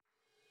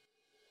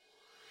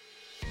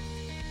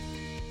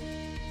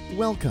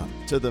Welcome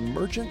to the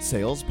Merchant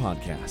Sales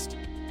Podcast.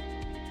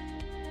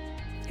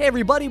 Hey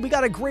everybody, we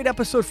got a great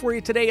episode for you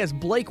today as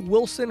Blake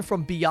Wilson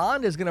from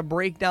Beyond is going to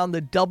break down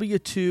the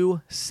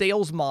W-2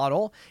 sales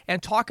model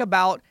and talk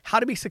about how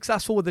to be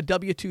successful with a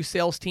W-2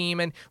 sales team.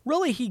 And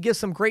really, he gives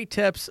some great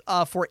tips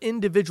for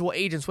individual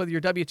agents, whether you're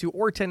W-2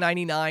 or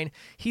 1099.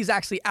 He's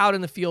actually out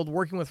in the field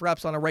working with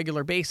reps on a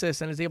regular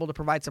basis and is able to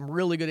provide some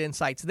really good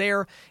insights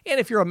there. And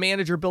if you're a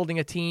manager building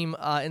a team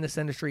in this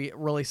industry,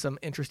 really some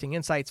interesting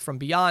insights from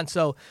Beyond.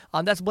 So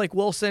that's Blake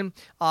Wilson.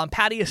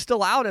 Patty is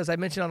still out, as I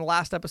mentioned on the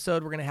last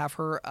episode. We're going to have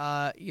her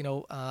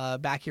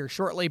back here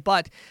shortly.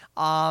 But,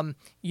 I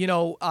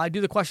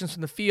do the questions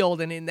from the field.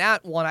 And in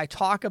that one, I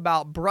talk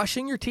about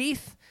brushing your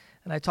teeth.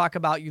 And I talk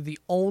about the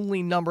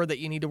only number that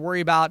you need to worry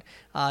about.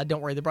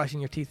 Don't worry, the brushing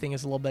your teeth thing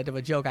is a little bit of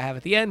a joke I have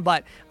at the end.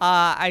 But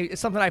it's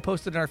something I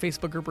posted in our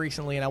Facebook group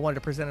recently, and I wanted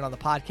to present it on the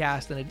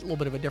podcast in a little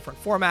bit of a different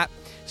format.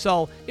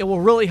 So it will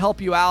really help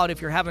you out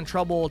if you're having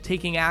trouble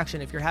taking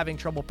action, if you're having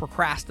trouble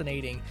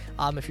procrastinating,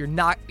 if you're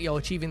not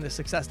achieving the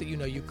success that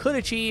you could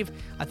achieve.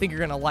 I think you're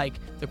going to like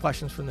the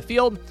questions from the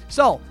field.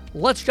 So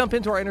let's jump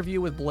into our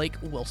interview with Blake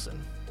Wilson.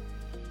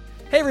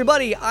 Hey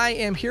everybody, I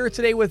am here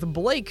today with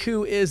Blake,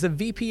 who is a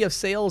VP of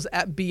Sales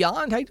at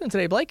Beyond. How you doing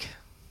today, Blake?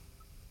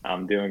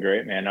 I'm doing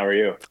great, man. How are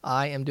you?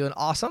 I am doing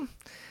awesome.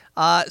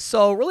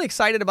 So really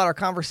excited about our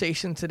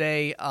conversation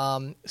today.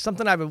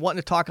 Something I've been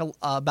wanting to talk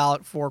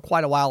about for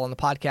quite a while on the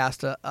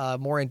podcast,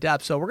 more in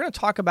depth. So we're going to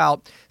talk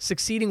about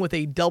succeeding with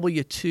a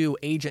W-2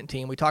 agent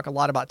team. We talk a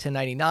lot about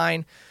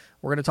 1099.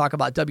 We're going to talk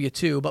about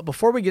W-2. But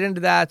before we get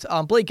into that,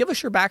 Blake, give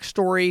us your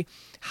backstory.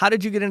 How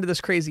did you get into this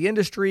crazy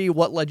industry?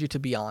 What led you to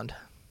Beyond?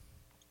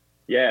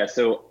 Yeah,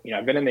 so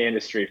I've been in the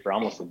industry for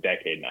almost a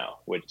decade now,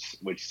 which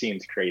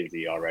seems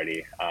crazy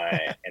already.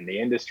 And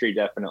the industry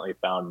definitely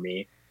found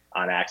me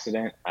on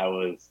accident.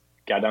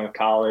 Got done with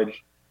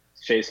college,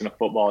 chasing a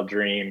football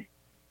dream.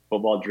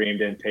 Football dream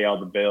didn't pay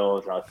all the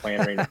bills. I was playing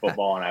arena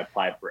football, and I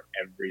applied for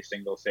every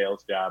single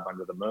sales job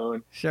under the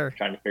moon. Sure.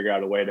 Trying to figure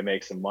out a way to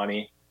make some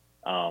money.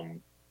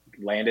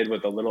 Landed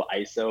with a little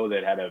ISO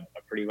that had a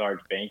pretty large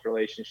bank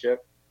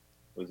relationship.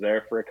 Was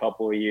there for a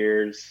couple of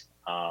years.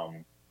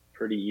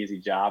 Pretty easy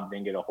job.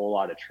 Didn't get a whole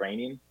lot of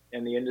training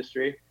in the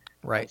industry.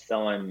 Right.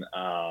 Selling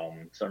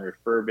some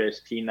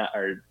refurbished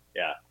T7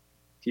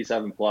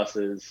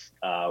 pluses.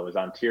 Was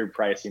on tiered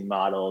pricing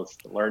models.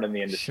 Learning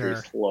the industry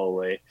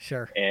slowly.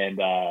 Sure. And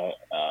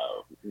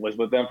was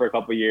with them for a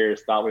couple of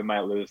years. Thought we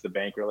might lose the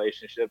bank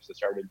relationship, so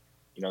started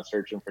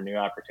searching for new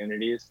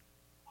opportunities.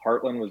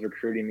 Heartland was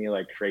recruiting me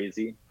like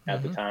crazy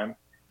at the time,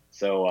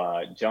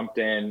 so jumped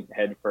in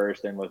head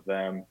first in with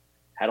them.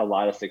 Had a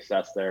lot of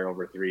success there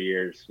over 3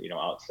 years,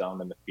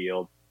 outselling in the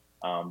field,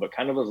 but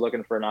kind of was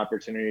looking for an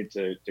opportunity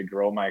to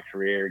grow my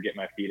career, get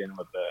my feet in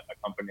with a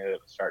company that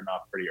was starting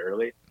off pretty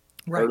early.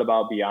 Right. Heard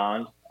about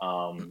Beyond.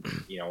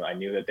 I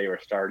knew that they were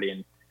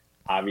starting,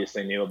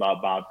 obviously knew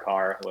about Bob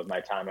Carr with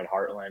my time at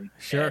Heartland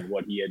and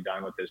what he had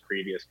done with his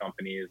previous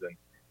companies and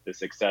the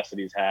success that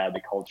he's had,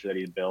 the culture that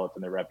he's built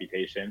and the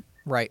reputation.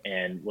 Right.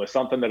 And was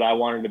something that I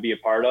wanted to be a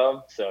part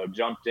of. So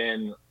jumped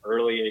in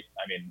early.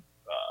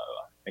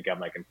 I think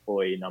I'm like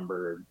employee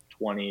number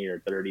 20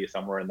 or 30,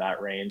 somewhere in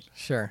that range.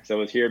 Sure. So I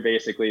was here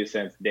basically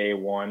since day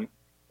one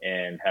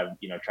and have,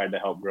 tried to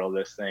help grow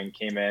this thing.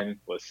 Came in,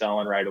 was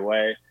selling right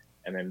away,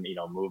 and then,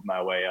 moved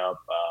my way up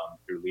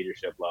through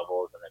leadership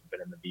levels and then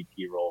been in the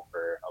VP role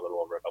for a little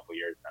over a couple of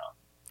years now.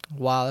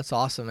 Wow, that's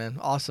awesome, man.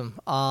 Awesome.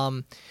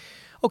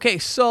 Okay,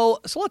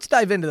 so let's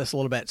dive into this a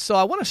little bit. So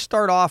I want to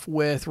start off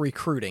with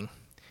recruiting.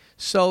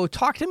 So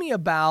talk to me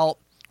about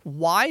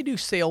why do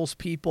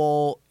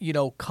salespeople,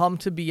 come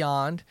to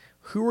Beyond?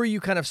 Who are you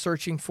kind of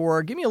searching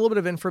for? Give me a little bit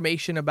of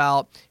information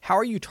about how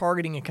are you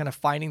targeting and kind of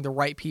finding the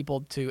right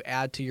people to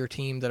add to your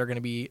team that are going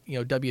to be,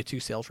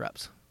 W-2 sales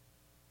reps?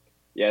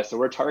 Yeah, so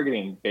we're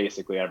targeting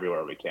basically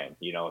everywhere we can,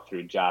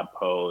 through job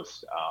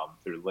posts,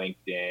 through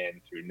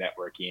LinkedIn, through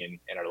networking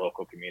in our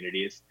local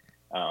communities.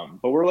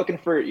 But we're looking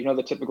for,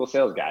 the typical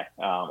sales guy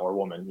or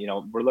woman.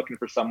 We're looking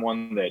for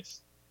someone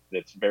that's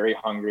very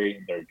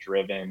hungry, they're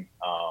driven,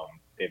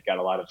 they've got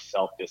a lot of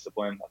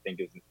self-discipline, I think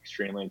is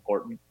extremely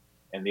important.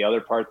 And the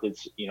other part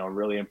that's,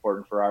 really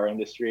important for our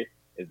industry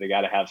is they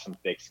got to have some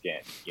thick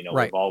skin.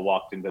 Right. We've all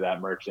walked into that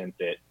merchant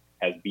that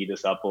has beat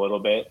us up a little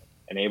bit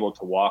and able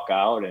to walk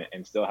out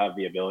and still have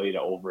the ability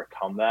to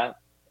overcome that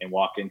and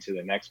walk into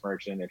the next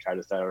merchant and try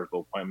to set up an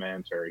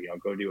appointment or,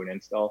 go do an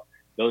install.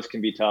 Those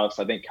can be tough.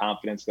 So I think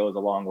confidence goes a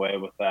long way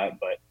with that.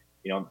 But,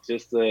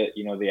 just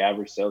the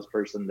average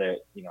salesperson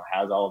that,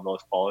 has all of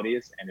those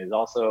qualities and is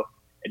also,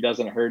 it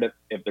doesn't hurt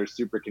if they're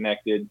super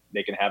connected.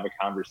 They can have a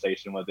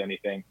conversation with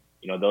anything.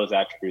 Those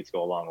attributes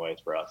go a long ways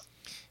for us.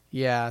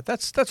 Yeah,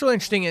 that's really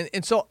interesting.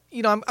 And so,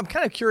 I'm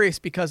kind of curious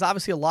because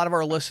obviously a lot of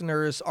our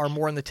listeners are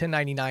more in the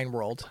 1099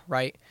 world,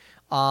 right?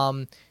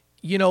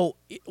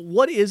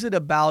 What is it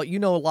about, a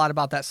lot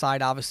about that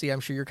side, obviously,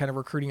 I'm sure you're kind of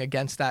recruiting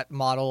against that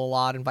model a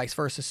lot and vice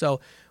versa. So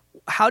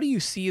how do you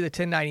see the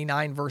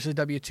 1099 versus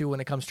W-2 when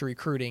it comes to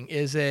recruiting?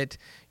 Is it,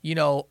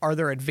 are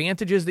there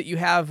advantages that you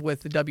have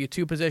with the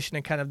W-2 position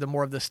and kind of the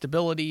more of the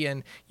stability?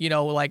 And,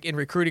 like in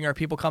recruiting, are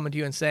people coming to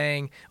you and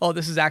saying, oh,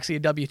 this is actually a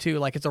W-2,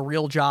 like it's a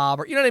real job?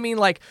 Or, you know what I mean?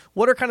 Like,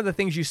 what are kind of the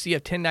things you see of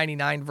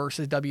 1099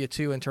 versus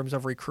W-2 in terms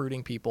of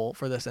recruiting people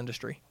for this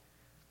industry?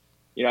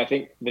 I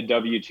think the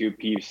W-2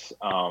 piece,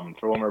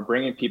 for when we're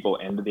bringing people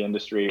into the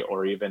industry,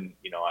 or even,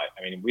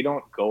 I mean, we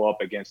don't go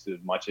up against as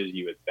much as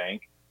you would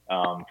think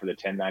for the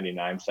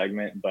 1099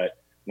 segment. But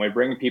when we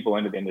bring people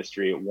into the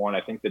industry, one,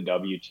 I think the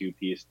W-2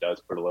 piece does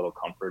put a little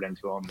comfort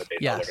into them, that they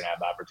know they're going to have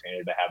the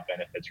opportunity to have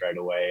benefits right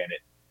away. And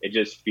it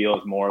just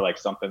feels more like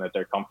something that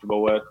they're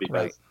comfortable with,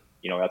 because,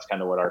 that's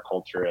kind of what our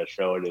culture has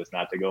showed, is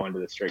not to go into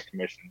the strict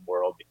commission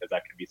world, because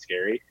that can be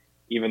scary.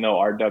 Even though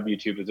our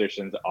W-2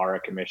 positions are a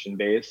commission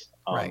base,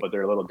 but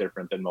they're a little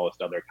different than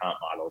most other comp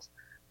models.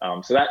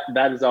 So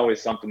that is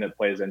always something that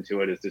plays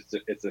into it.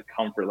 It's a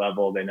comfort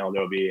level. They know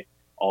there'll be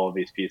all of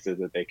these pieces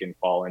that they can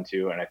fall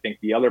into. And I think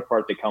the other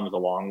part that comes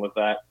along with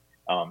that,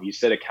 you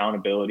said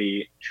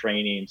accountability,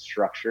 training,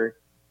 structure.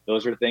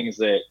 Those are things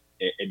that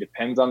it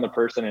depends on the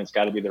person, and it's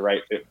got to be the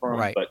right fit for them.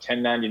 Right. But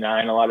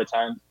 1099, a lot of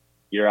times,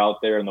 you're out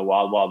there in the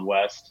wild, wild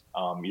west.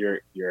 You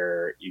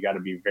got to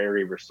be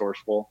very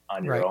resourceful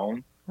on your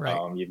own. Right.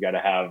 You've got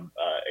to have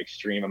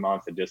extreme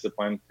amounts of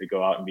discipline to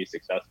go out and be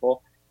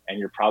successful, and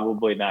you're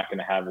probably not going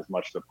to have as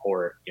much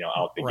support,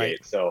 out the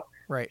gate. So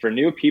for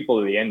new people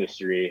to the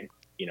industry,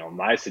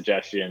 my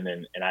suggestion,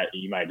 and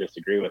you might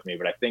disagree with me,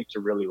 but I think to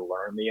really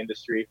learn the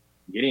industry,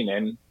 getting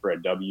in for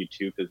a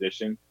W-2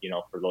 position,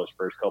 for those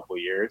first couple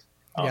of years,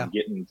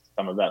 getting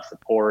some of that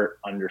support,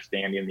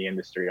 understanding the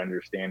industry,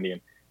 understanding,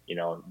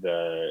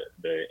 the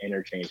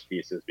interchange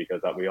pieces,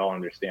 because we all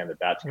understand that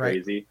that's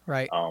crazy.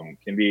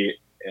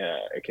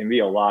 It can be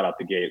a lot out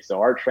the gate. So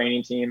our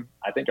training team,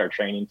 I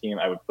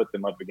would put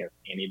them up against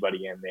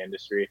anybody in the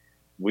industry.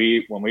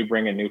 When we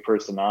bring a new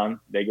person on,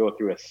 they go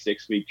through a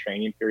 6-week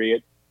training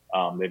period.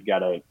 They've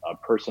got a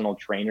personal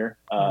trainer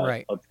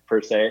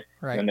per se.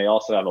 And then they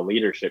also have a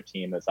leadership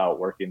team that's out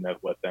working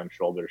with them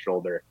shoulder to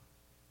shoulder.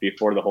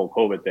 Before the whole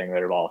COVID thing, they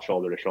were all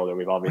shoulder to shoulder.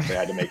 We've obviously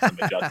had to make some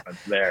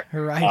adjustments there.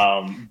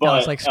 But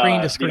it's like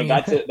screen to screen.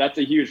 That's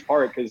a huge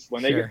part, because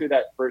when they get through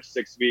that first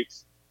 6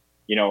 weeks,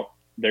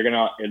 they're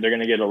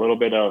gonna get a little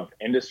bit of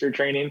industry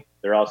training.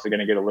 They're also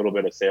gonna get a little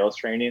bit of sales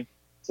training.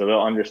 So they'll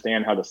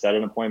understand how to set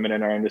an appointment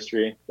in our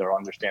industry. They'll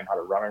understand how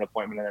to run an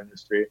appointment in our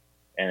industry,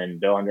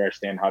 and they'll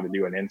understand how to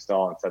do an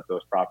install and set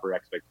those proper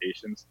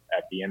expectations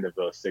at the end of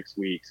those 6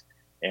 weeks.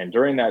 And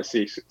during that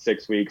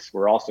 6 weeks,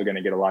 we're also going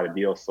to get a lot of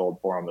deals sold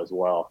for them as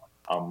well,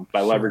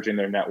 by leveraging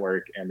their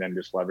network, and then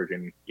just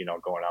leveraging,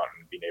 going out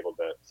and being able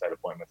to set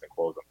appointments and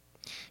close them.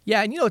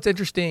 Yeah. And it's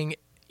interesting.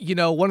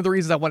 One of the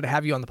reasons I wanted to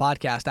have you on the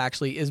podcast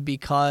actually is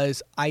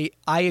because I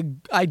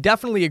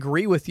definitely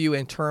agree with you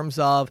in terms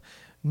of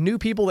new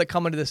people that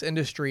come into this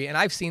industry. And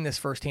I've seen this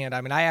firsthand. I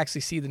mean, I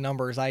actually see the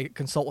numbers. I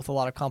consult with a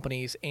lot of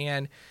companies,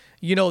 and,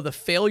 the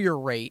failure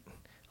rate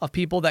of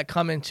people that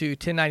come into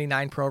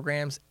 1099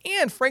 programs,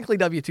 and frankly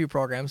W-2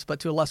 programs, but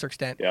to a lesser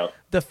extent,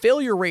 the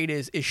failure rate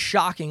is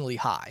shockingly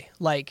high.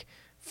 Like,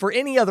 for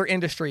any other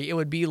industry, it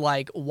would be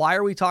like, why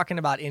are we talking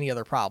about any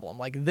other problem?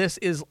 Like, this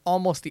is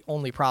almost the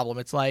only problem.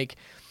 It's like,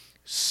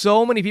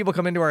 so many people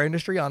come into our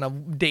industry on a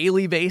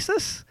daily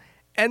basis,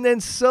 and then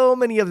so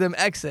many of them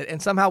exit,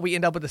 and somehow we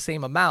end up with the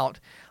same amount.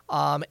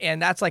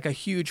 And that's like a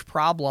huge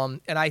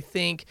problem. And I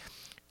think,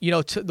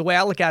 the way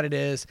I look at it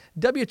is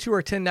W-2 or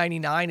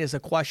 1099 is a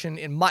question,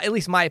 at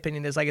least my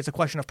opinion is, like, it's a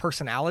question of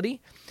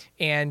personality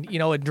and,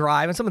 a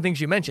drive and some of the things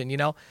you mentioned,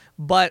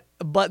 but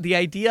the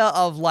idea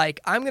of, like,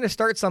 I'm going to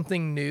start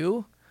something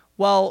new.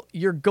 Well,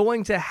 you're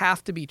going to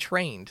have to be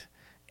trained,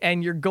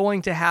 and you're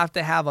going to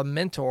have a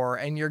mentor,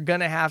 and you're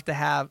going to have,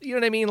 you know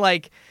what I mean?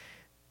 Like,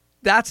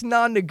 that's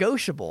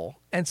non-negotiable.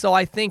 And so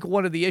I think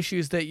one of the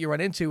issues that you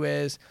run into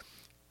is,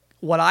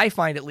 what I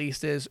find at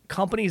least, is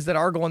companies that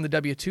are going the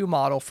W-2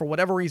 model, for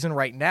whatever reason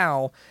right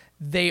now,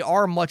 they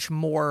are much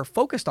more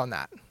focused on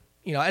that.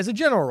 As a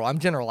general rule, I'm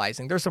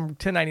generalizing. There's some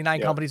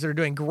 1099 companies that are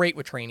doing great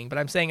with training, but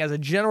I'm saying as a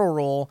general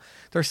rule,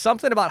 there's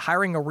something about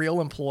hiring a real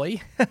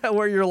employee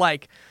where you're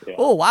like,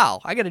 oh, wow,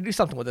 I got to do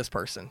something with this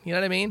person. You know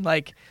what I mean?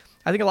 Like,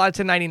 I think a lot of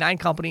 1099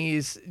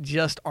 companies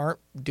just aren't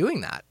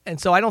doing that. And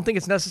so I don't think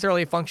it's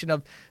necessarily a function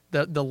of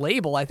the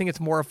label. I think it's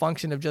more a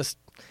function of just,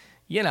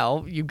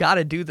 you've got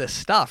to do this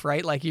stuff,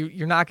 right? Like,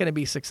 you're not going to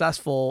be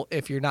successful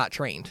if you're not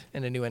trained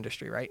in a new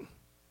industry, right?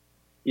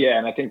 Yeah,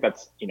 and I think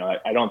that's,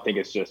 I don't think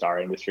it's just our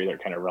industry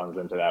that kind of runs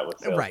into that with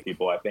sales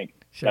people. I think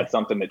that's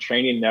something that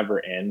training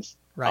never ends.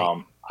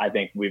 I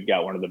think we've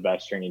got one of the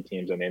best training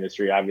teams in the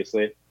industry,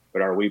 obviously,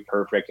 but are we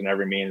perfect in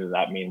every means? Does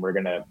that mean we're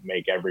going to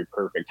make every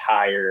perfect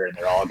hire and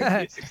they're all going to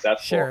be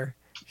successful?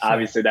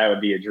 Obviously, that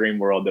would be a dream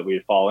world that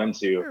we'd fall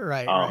into.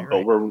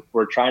 But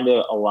we're trying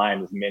to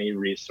align as many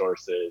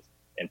resources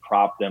and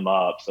prop them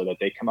up so that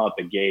they come out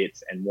the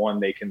gates, and one,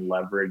 they can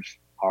leverage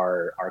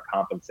our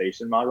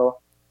compensation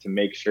model to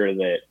make sure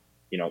that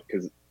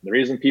because the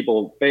reason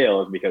people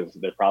fail is because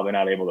they're probably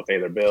not able to pay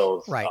their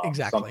bills. Right,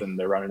 exactly. Something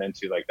they're running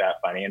into like that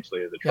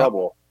financially is a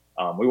trouble.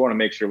 We want to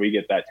make sure we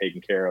get that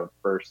taken care of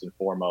first and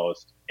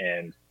foremost.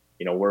 And,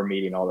 we're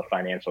meeting all the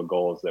financial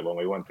goals that when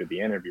we went through the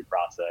interview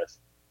process,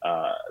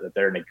 that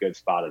they're in a good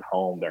spot at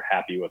home, they're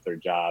happy with their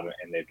job,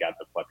 and they've got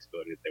the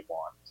flexibility that they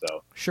want.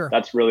 So sure,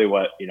 that's really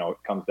what, it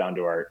comes down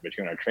to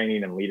between our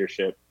training and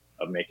leadership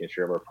of making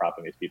sure we're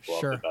propping these people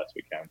up the best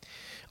we can.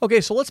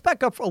 Okay, so let's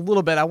back up for a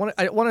little bit. I want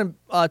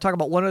to talk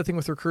about one other thing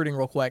with recruiting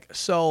real quick.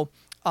 So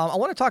I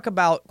want to talk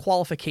about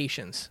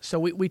qualifications. So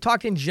we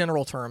talked in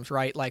general terms,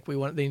 right? Like they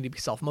need to be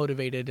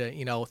self-motivated,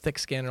 thick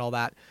skin and all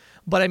that.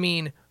 But I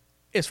mean,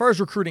 as far as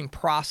recruiting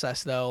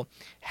process, though,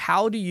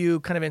 how do you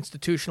kind of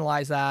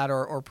institutionalize that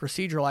or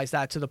proceduralize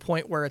that to the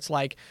point where it's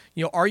like,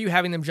 are you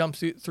having them jump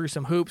through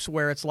some hoops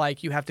where it's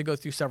like you have to go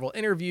through several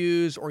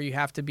interviews or you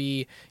have to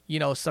be,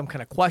 some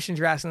kind of questions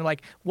you're asking?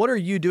 Like, what are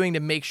you doing to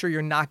make sure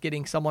you're not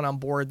getting someone on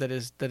board that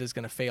is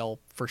going to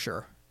fail for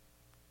sure?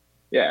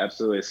 Yeah,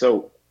 absolutely.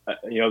 So,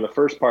 the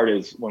first part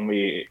is when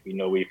we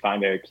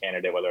find a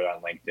candidate, whether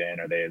on LinkedIn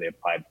or they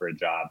applied for a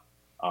job.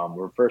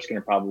 We're first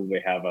going to probably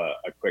have a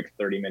quick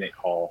 30-minute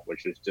call,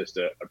 which is just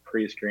a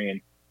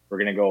pre-screen. We're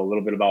going to go a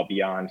little bit about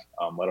Beyond,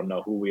 let them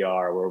know who we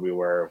are, where we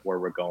were, where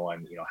we're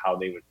going, how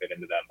they would fit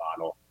into that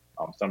model,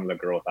 some of the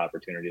growth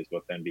opportunities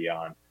within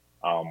Beyond.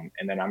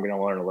 And then I'm going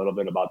to learn a little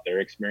bit about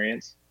their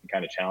experience and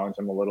kind of challenge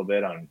them a little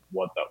bit on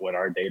what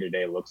our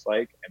day-to-day looks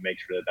like and make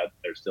sure that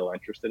they're still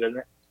interested in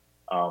it.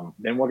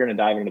 Then we're going to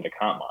dive into the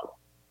comp model.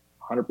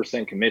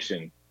 100%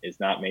 commission is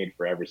not made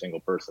for every single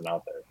person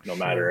out there, no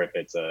matter if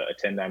it's a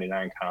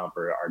 1099 comp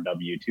or our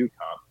W-2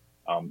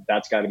 comp.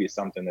 That's got to be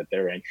something that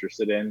they're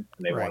interested in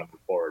and they want to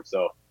move forward.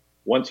 So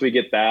once we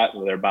get that,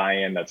 their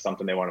buy-in, that's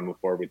something they want to move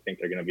forward, we think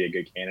they're going to be a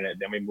good candidate,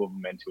 then we move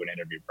them into an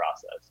interview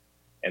process.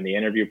 And the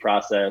interview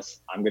process,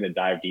 I'm going to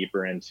dive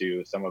deeper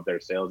into some of their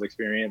sales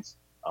experience,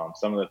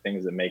 some of the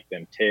things that make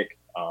them tick,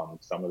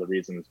 some of the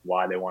reasons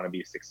why they want to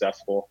be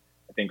successful.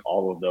 I think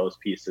all of those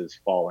pieces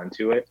fall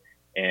into it.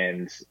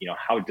 And,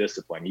 how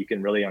disciplined you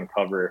can really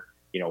uncover,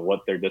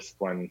 what their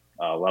discipline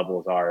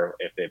levels are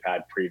if they've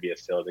had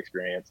previous sales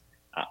experience.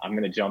 I'm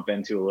going to jump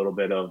into a little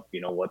bit of,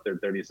 what their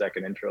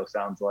 30-second intro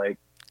sounds like,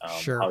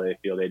 how they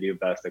feel they do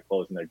best at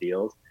closing their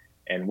deals.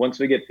 And once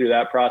we get through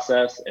that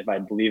process, if I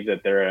believe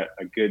that they're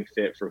a good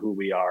fit for who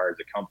we are as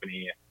a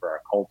company, for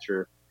our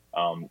culture,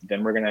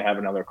 then we're going to have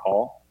another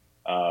call.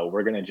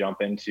 We're going to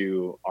jump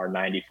into our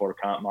 94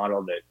 comp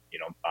model that,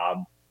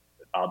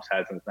 Bob's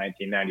had since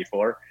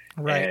 1994.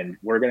 Right. And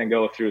we're going to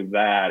go through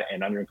that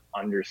and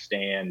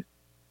understand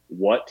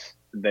what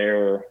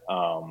their,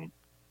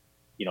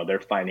 their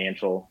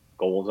financial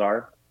goals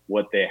are,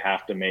 what they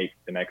have to make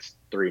the next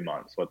 3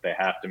 months, what they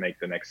have to make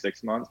the next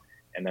 6 months,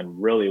 and then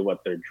really what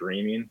they're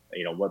dreaming,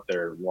 what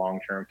their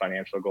long-term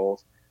financial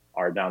goals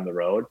are down the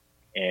road.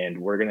 And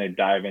we're going to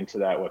dive into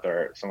that with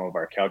some of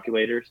our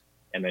calculators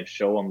and then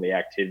show them the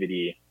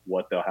activity,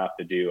 what they'll have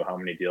to do, how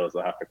many deals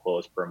they'll have to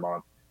close per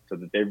month, so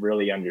that they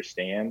really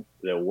understand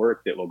the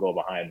work that will go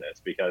behind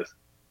this. Because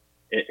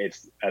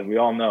it's, as we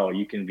all know,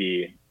 you can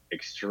be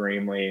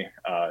extremely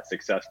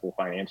successful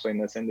financially in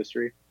this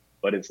industry,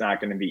 but it's not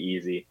going to be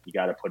easy. You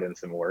got to put in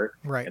some work.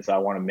 Right. And so I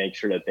want to make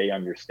sure that they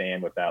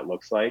understand what that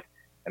looks like.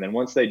 And then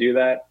once they do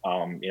that,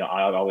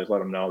 I'll always let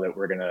them know that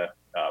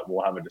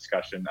we'll have a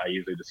discussion. I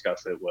usually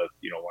discuss it with,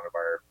 one of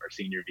our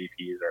senior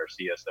VPs or our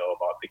CSO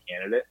about the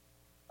candidate.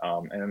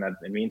 And then in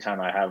the meantime,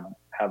 I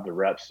have the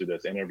reps through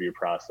this interview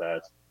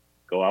process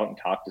go out and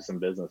talk to some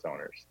business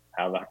owners,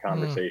 have that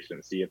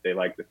conversation, see if they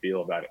like the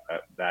feel of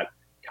that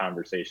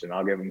conversation.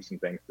 I'll give them some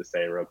things to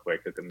say real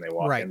quick that then they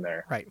walk in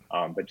there. Right.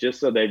 But just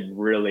so they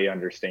really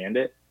understand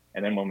it.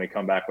 And then when we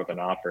come back with an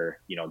offer,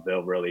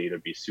 they'll really either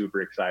be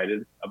super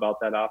excited about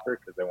that offer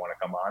because they want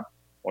to come on,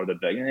 or they'll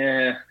be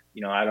like,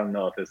 I don't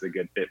know if this is a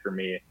good fit for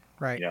me.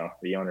 Right.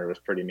 The owner was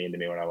pretty mean to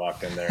me when I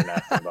walked in there and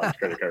asked him about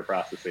credit card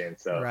processing.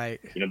 So, right.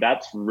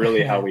 That's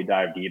really how we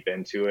dive deep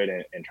into it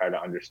and try to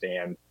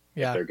understand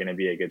if they're going to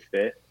be a good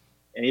fit.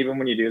 And even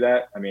when you do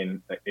that, I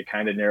mean, it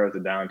kind of narrows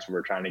it down to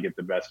we're trying to get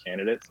the best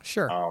candidates.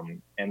 Sure.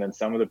 And then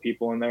some of the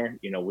people in there,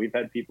 we've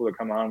had people that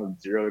come on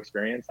with zero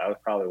experience. I was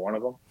probably one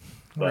of them,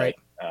 but,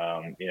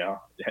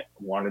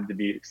 wanted to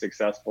be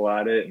successful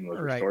at it and was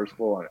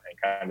resourceful and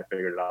kind of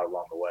figured it out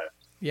along the way.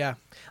 Yeah.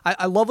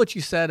 I love what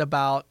you said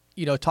about,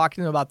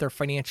 talking to them about their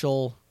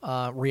financial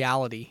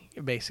reality,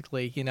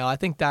 basically. I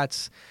think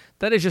that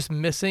is just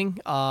missing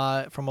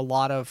from a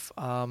lot of,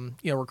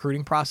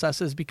 recruiting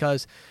processes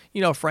because,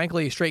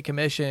 frankly, straight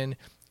commission,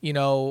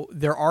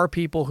 there are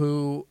people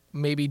who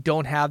maybe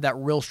don't have that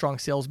real strong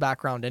sales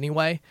background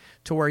anyway,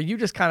 to where you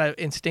just kind of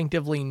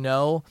instinctively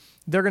know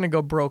they're going to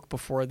go broke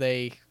before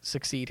they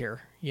succeed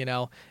here,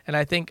 And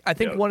I think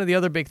one of the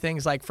other big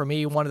things, like for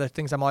me, one of the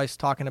things I'm always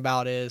talking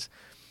about is,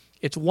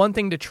 it's one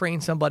thing to train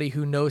somebody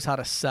who knows how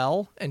to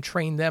sell and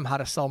train them how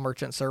to sell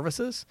merchant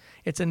services.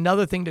 It's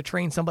another thing to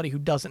train somebody who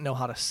doesn't know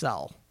how to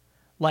sell.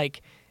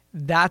 Like,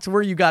 That's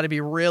where you got to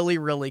be really,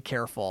 really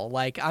careful.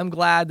 Like, I'm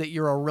glad that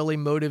you're a really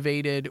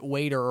motivated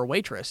waiter or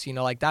waitress.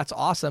 Like, that's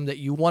awesome that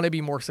you want to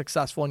be more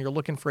successful and you're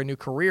looking for a new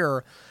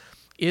career.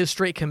 Is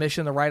straight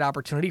commission the right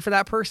opportunity for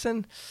that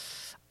person?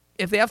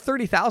 If they have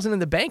 30,000 in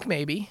the bank,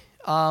 maybe,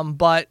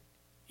 but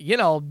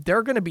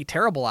they're going to be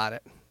terrible at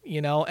it.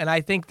 And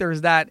I think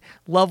there's that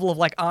level of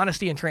like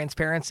honesty and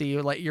transparency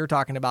like you're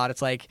talking about.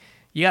 It's like,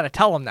 you got to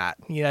tell them that,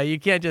 you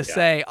can't just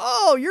say,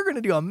 oh, you're going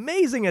to do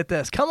amazing at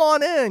this. Come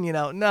on in.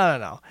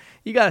 No.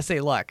 You got to say,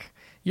 look,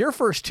 your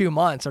first 2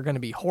 months are going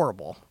to be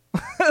horrible.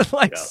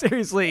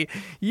 Seriously,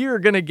 you're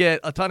going to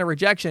get a ton of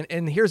rejection.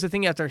 And here's the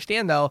thing you have to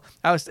understand though.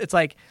 It's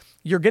like,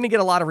 you're going to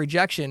get a lot of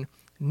rejection,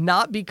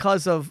 not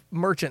because of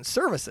merchant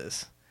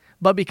services,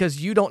 but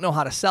because you don't know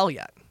how to sell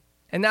yet.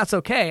 And that's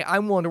okay.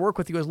 I'm willing to work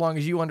with you as long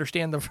as you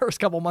understand the first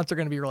couple months are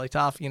going to be really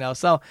tough,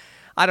 So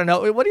I don't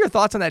know. What are your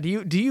thoughts on that? Do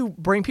you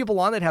bring people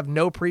on that have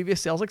no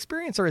previous sales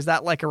experience, or is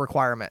that like a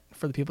requirement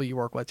for the people you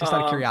work with? Just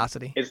out of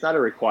curiosity. It's not a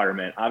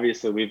requirement.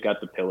 Obviously, we've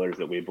got the pillars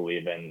that we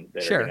believe in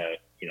that are going to,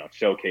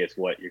 showcase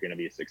what you're going to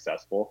be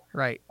successful.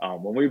 Right.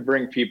 When we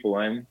bring people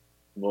in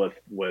with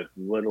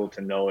little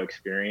to no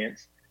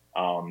experience,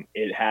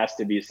 it has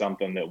to be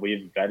something that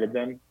we've vetted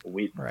them.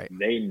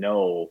 They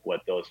know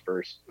what those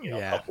first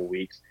couple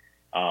weeks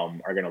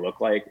are going to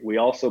look like. We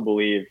also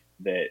believe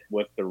that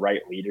with the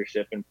right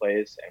leadership in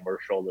place and we're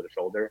shoulder to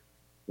shoulder,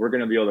 we're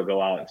going to be able to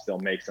go out and still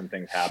make some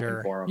things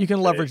happen for them. You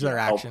can leverage their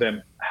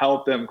action.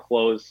 Help them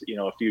close,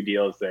 a few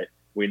deals that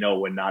we know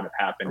would not have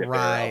happened if they were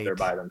out there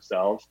by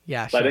themselves.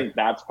 Yeah. So I think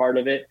that's part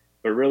of it.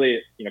 But really,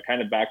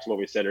 kind of back to what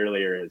we said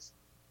earlier is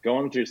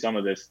going through some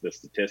of the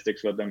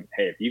statistics with them.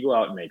 Hey, if you go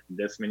out and make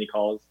this many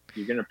calls,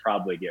 you're going to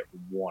probably get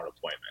one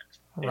appointment.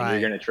 And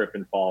you're going to trip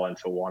and fall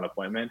into one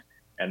appointment.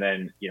 And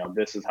then,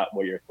 this is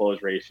what your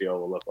close ratio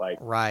will look like.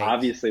 Right.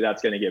 Obviously,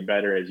 that's going to get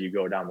better as you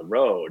go down the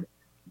road.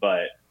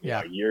 But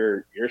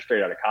you're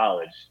straight out of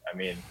college. I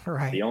mean,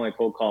 the only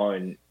cold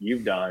calling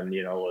you've done,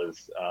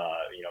 was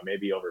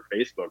maybe over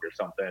Facebook or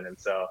something. And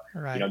so,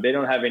 they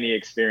don't have any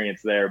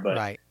experience there.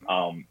 But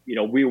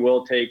we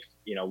will take.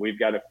 We've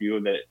got a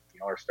few that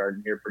are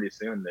starting here pretty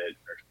soon that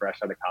are fresh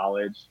out of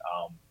college.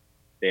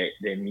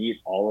 They meet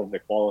all of the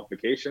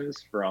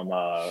qualifications from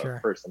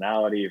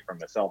personality, from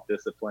a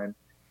self-discipline.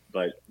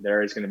 But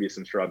there is going to be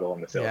some struggle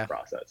in the sales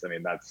process. I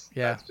mean, that's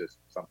just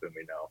something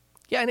we know.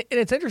 Yeah, and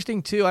it's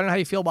interesting too. I don't know how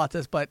you feel about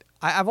this, but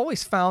I've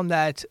always found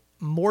that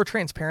more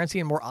transparency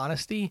and more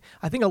honesty.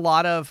 I think a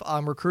lot of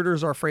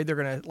recruiters are afraid they're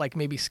going to like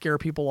maybe scare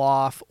people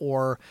off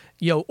or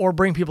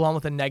bring people on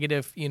with a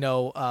negative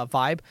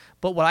vibe.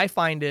 But what I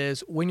find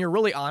is when you're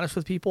really honest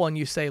with people and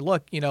you say,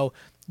 look,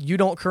 you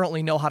don't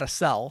currently know how to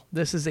sell.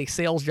 This is a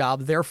sales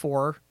job,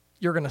 therefore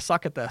you're going to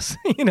suck at this,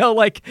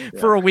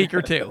 for a week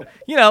or two,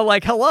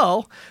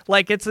 hello,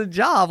 it's a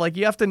job,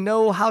 you have to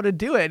know how to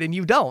do it and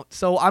you don't.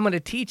 So I'm going to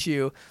teach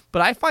you.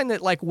 But I find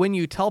that when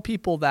you tell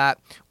people that,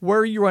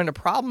 where you run into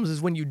problems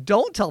is when you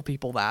don't tell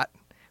people that,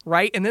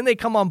 right? And then they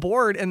come on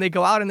board and they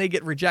go out and they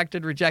get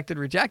rejected.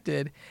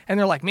 And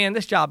they're like, man,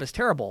 this job is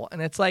terrible.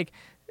 And it's like,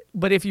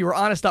 but if you were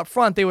honest up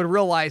front, they would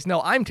realize,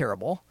 no, I'm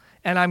terrible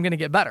and I'm going to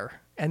get better.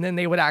 And then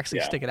they would actually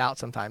stick it out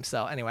sometimes.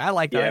 So anyway, I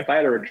like that. Yeah, if I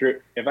had a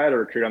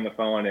recruit on the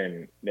phone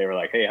and they were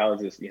like, hey, how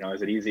is this?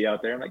 Is it easy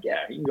out there? I'm like,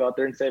 yeah, you can go out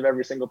there and save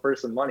every single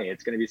person money.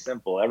 It's going to be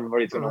simple.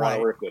 Everybody's going to want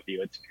to work with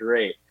you. It's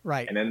great.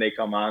 Right. And then they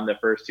come on the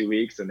first 2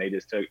 weeks and they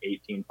just took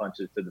 18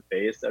 punches to the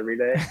face every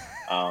day.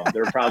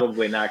 They're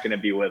probably not going to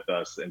be with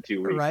us in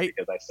 2 weeks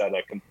because I set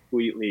a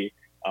completely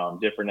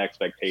different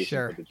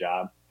expectation for the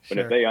job. But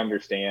if they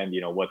understand,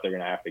 what they're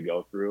going to have to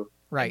go through,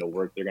 and the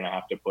work they're going to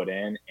have to put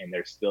in, and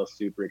they're still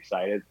super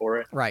excited for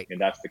it,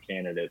 and that's the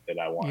candidate that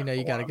I want.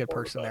 You got a good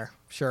person there.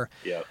 Sure.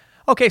 Yep.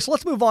 Okay, so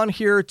let's move on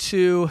here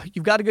to,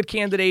 you've got a good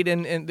candidate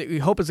and we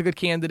hope is a good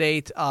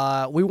candidate.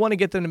 We want to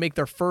get them to make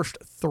their first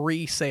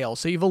 3 sales.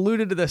 So you've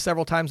alluded to this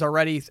several times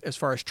already as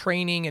far as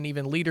training and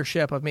even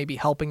leadership of maybe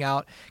helping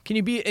out. Can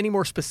you be any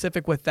more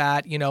specific with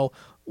that?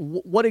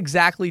 What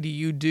exactly do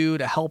you do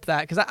to help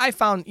that? Because I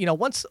found,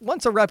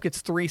 once a rep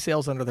gets 3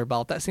 sales under their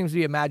belt, that seems to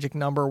be a magic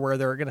number where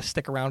they're going to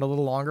stick around a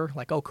little longer.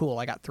 Like, oh, cool,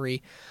 I got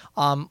 3.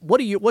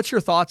 What's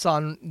your thoughts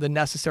on the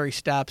necessary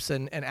steps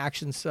and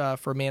actions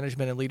for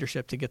management and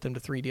leadership to get them to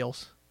 3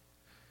 deals?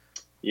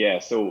 Yeah.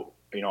 So,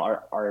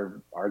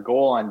 our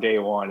goal on day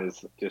one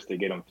is just to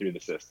get them through the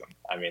system.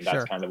 I mean,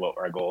 that's kind of what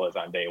our goal is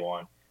on day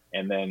one.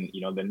 And then,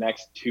 the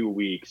next 2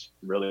 weeks,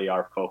 really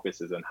our focus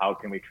is on how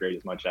can we create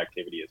as much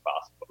activity as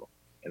possible.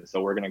 And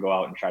so we're going to go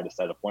out and try to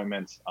set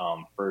appointments.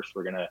 First,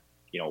 we're going to,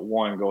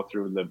 go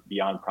through the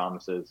beyond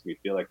promises. We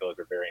feel like those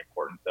are very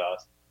important to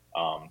us.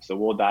 So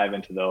we'll dive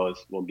into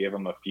those. We'll give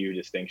them a few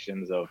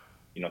distinctions of,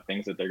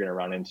 things that they're going to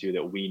run into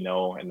that we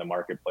know in the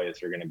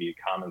marketplace are going to be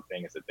common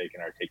things that they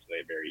can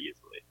articulate very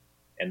easily.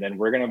 And then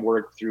we're going to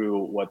work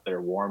through what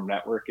their warm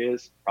network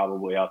is,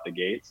 probably out the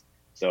gates.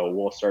 So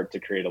we'll start to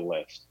create a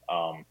list.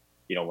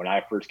 When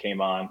I first came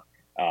on,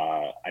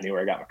 I knew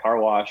where I got my car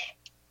wash,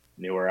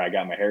 knew where I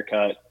got my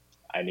haircut.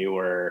 I knew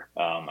where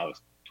I was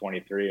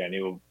 23. I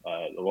knew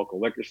the local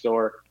liquor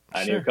store.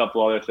 I knew a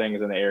couple other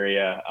things in the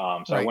area.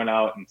 So I went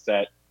out and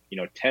set,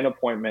 10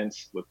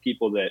 appointments with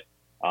people that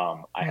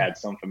I had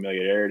some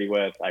familiarity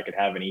with, I could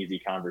have an easy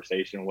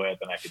conversation with,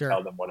 and I could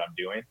tell them what I'm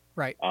doing.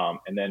 Right.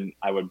 And then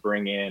I would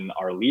bring in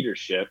our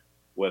leadership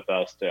with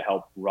us to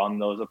help run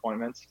those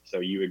appointments. So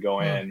you would go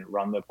in,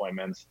 run the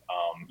appointments.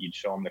 You'd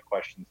show them the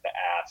questions to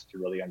ask to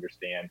really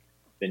understand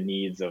the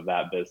needs of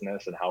that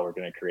business and how we're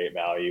going to create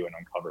value and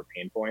uncover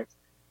pain points.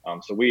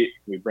 So we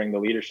bring the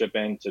leadership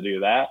in to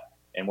do that.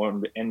 And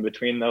when in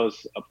between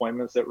those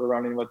appointments that we're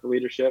running with the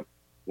leadership,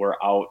 we're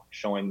out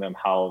showing them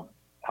how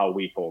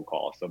we cold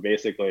call. So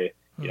basically,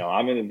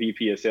 I'm in the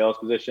VP of sales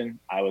position.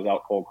 I was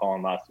out cold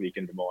calling last week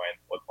in Des Moines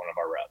with one of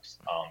our reps.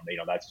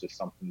 That's just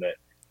something that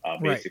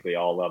basically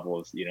all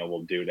levels,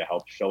 will do to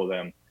help show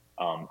them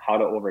how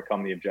to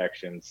overcome the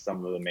objections,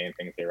 some of the main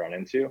things they run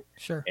into.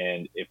 Sure.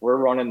 And if we're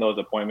running those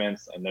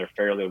appointments and they're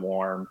fairly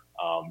warm,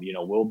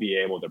 we'll be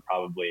able to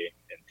probably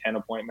in 10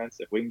 appointments,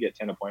 if we can get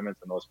 10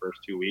 appointments in those first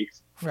 2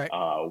 weeks,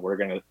 we're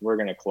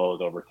gonna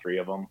close over 3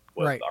 of them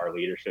with our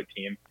leadership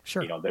team.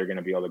 Sure. They're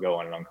gonna be able to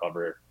go in and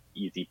uncover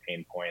easy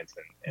pain points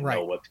and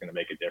know what's going to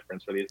make a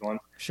difference for these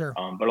ones. Sure.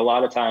 But a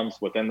lot of times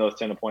within those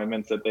 10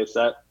 appointments that they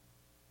set,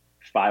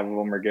 5 of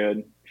them are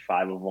good.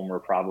 5 of them were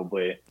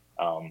probably,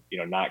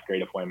 not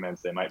great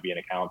appointments. They might be an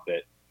account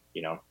that,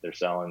 they're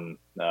selling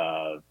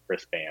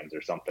wristbands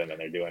or something and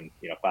they're doing,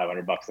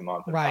 $500 a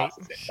month in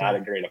processing. Sure. Not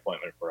a great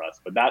appointment for us,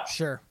 but that's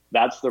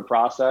the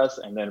process.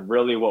 And then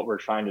really what we're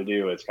trying to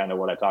do is kind of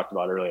what I talked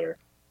about earlier.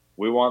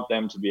 We want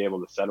them to be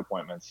able to set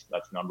appointments.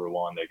 That's number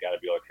one. They got to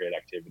be able to create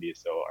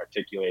activities. So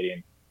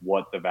articulating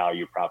what the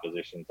value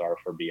propositions are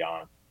for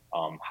Beyond,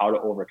 how to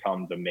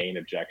overcome the main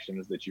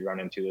objections that you run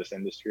into this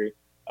industry.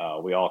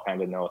 We all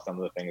kind of know some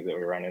of the things that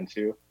we run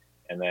into,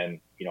 and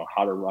then,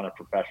 how to run a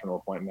professional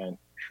appointment,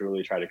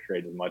 truly try to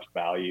create as much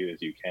value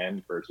as you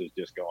can versus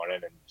just going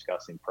in and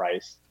discussing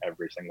price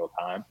every single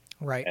time.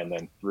 Right. And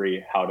then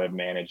 3, how to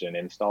manage an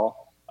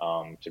install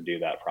to do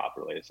that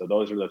properly. So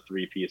those are the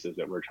 3 pieces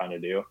that we're trying to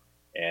do.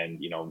 And,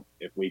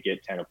 if we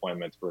get 10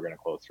 appointments, we're going to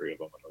close 3 of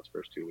them in those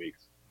first 2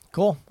 weeks.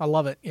 Cool. I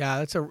love it. Yeah,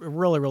 that's a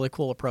really, really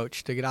cool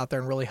approach to get out there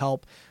and really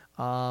help,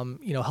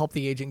 help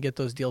the agent get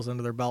those deals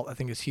under their belt. I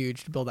think is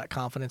huge to build that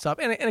confidence up.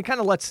 And it kind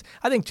of lets,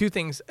 I think, 2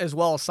 things as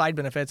well as side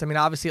benefits. I mean,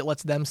 obviously it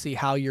lets them see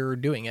how you're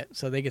doing it.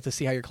 So they get to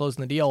see how you're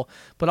closing the deal,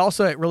 but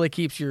also it really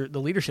keeps the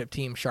leadership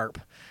team sharp.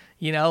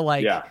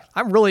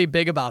 I'm really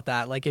big about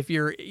that. Like if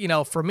you're,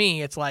 for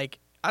me, it's like,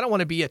 I don't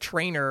want to be a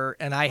trainer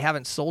and I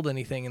haven't sold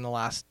anything in the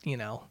last,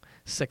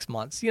 6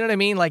 months. You know what I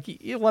mean? Like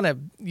you want to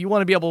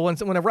be able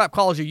to, when a rep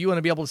calls you, you want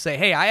to be able to say,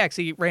 hey, I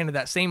actually ran into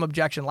that same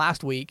objection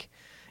last week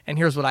and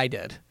here's what I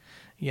did,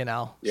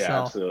 Yeah,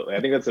 absolutely.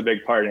 I think that's a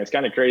big part. And it's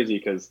kind of crazy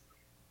because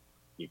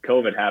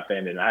COVID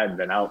happened and I hadn't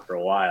been out for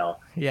a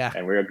while. Yeah.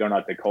 And we were going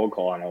out to cold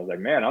call and I was like,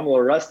 man, I'm a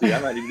little rusty. I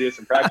might need to do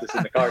some practice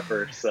in the car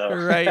first. So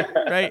Right.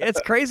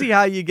 It's crazy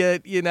how you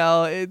get, you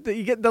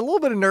get the little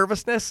bit of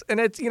nervousness, and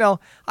it's,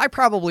 I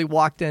probably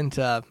walked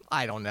into,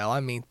 I don't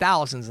know,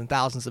 thousands and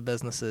thousands of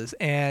businesses,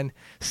 and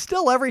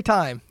still every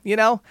time,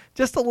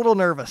 just a little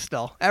nervous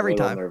still every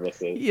time.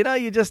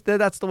 You just,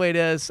 that's the way it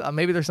is.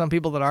 Maybe there's some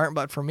people that aren't,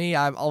 but for me,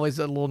 I'm always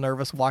a little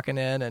nervous walking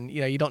in, and,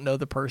 you don't know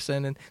the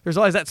person, and there's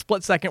always that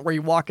split second where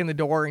you walk in the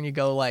door and you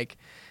go like,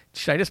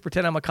 should I just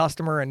pretend I'm a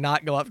customer and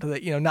not go up to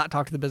the, not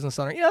talk to the business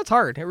owner? It's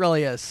hard. It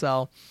really is.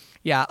 So,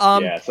 yeah.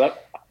 So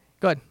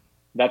good.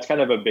 That's kind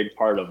of a big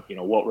part of,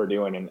 what we're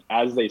doing. And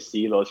as they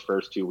see those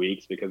first 2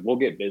 weeks, because we'll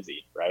get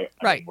busy, right?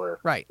 We're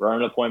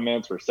running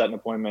appointments, we're setting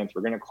appointments,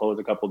 we're going to close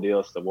a couple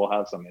deals. So we'll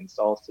have some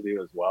installs to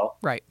do as well.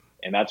 Right.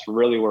 And that's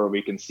really where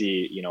we can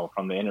see,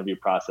 from the interview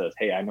process,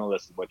 hey, I know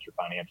this is what your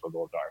financial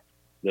goals are.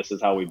 This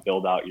is how we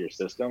build out your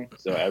system.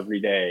 So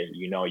every day,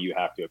 you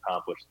have to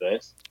accomplish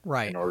this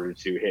in order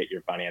to hit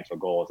your financial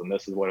goals. And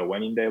this is what a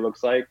winning day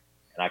looks like.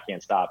 And I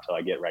can't stop till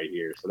I get right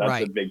here. So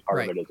that's a big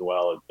part of it as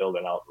well, is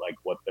building out like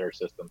what their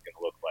system's going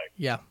to look like.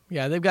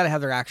 Yeah. They've got to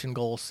have their action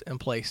goals in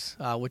place,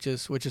 which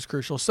is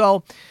crucial. So,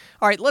 all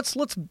right, let's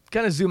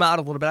kind of zoom out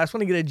a little bit. I just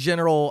want to get a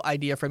general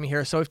idea from you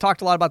here. So we've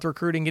talked a lot about the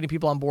recruiting, getting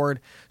people on board.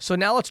 So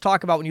now let's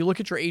talk about when you look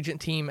at your agent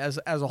team as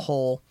a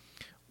whole,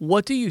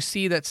 what do you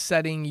see that's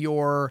setting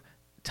your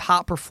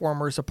top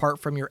performers apart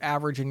from your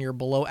average and your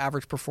below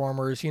average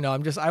performers?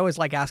 I always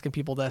like asking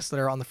people this that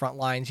are on the front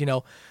lines,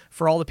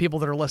 for all the people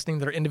that are listening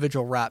that are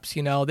individual reps,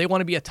 they want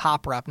to be a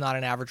top rep, not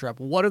an average rep.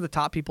 What are the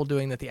top people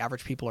doing that the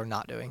average people are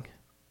not doing?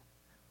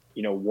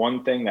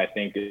 One thing I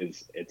think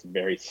it's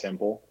very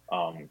simple,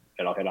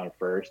 that I'll hit on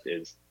first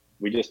is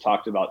we just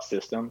talked about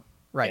system.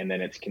 Right. And then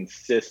it's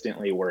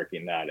consistently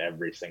working that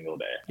every single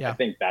day. Yeah. I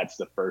think that's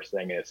the first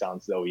thing. And it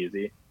sounds so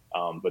easy.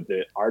 But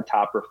our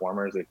top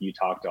performers, if you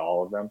talk to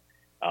all of them,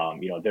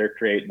 they're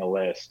creating a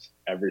list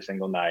every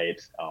single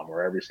night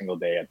or every single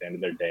day at the end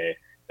of their day.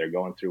 They're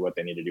going through what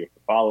they need to do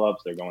for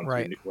follow-ups. They're going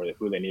through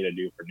who they need to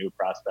do for new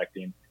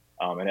prospecting.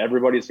 And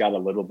everybody's got a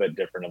little bit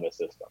different of a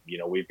system.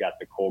 We've got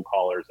the cold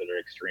callers that are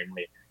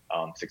extremely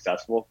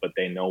successful, but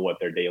they know what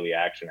their daily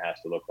action has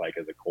to look like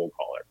as a cold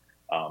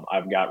caller.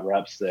 I've got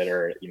reps that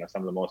are,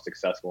 some of the most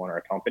successful in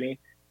our company,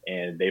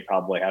 and they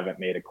probably haven't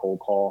made a cold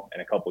call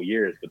in a couple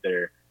years, but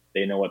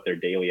they know what their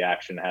daily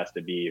action has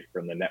to be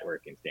from the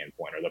networking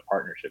standpoint or the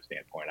partnership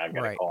standpoint. I've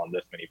got to call on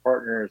this many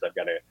partners. I've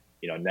got to,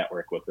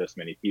 network with this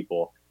many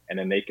people. And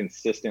then they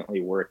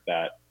consistently work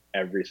that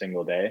every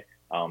single day.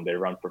 They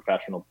run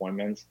professional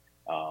appointments.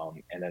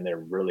 And then they're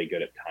really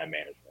good at time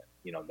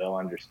management. They'll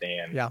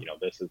understand,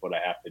 this is what I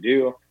have to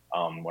do.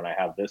 When I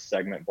have this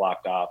segment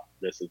blocked off,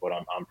 this is what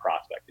I'm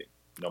prospecting.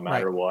 No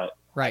matter what,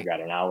 I've got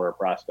an hour of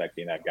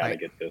prospecting. I've got to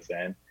get this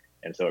in.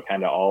 And so it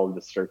kind of all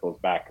just circles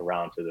back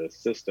around to the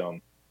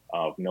system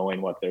of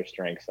knowing what their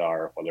strengths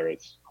are, whether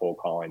it's cold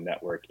calling,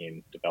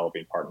 networking,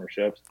 developing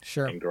partnerships,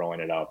 and growing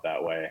it out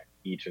that way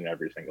each and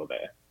every single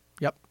day.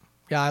 Yep.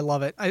 Yeah, I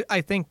love it.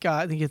 I think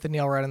you hit the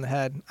nail right on the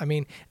head. I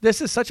mean,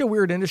 this is such a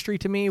weird industry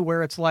to me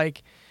where it's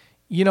like,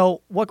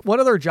 what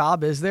other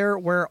job is there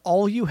where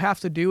all you have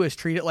to do is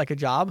treat it like a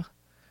job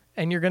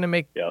and you're going to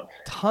make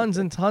tons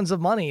and tons of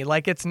money.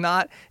 Like it's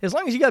not, as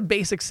long as you got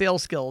basic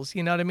sales skills,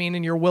 you know what I mean?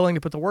 And you're willing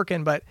to put the work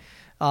in. But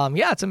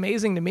it's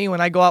amazing to me when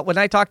I go out, when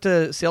I talk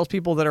to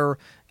salespeople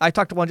I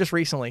talked to one just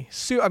recently,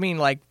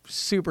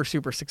 super,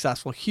 super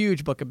successful,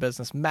 huge book of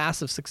business,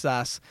 massive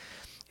success.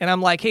 And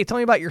I'm like, hey, tell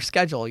me about your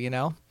schedule,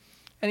 And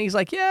he's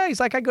like,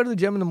 I go to the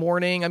gym in the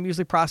morning. I'm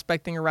usually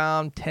prospecting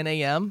around 10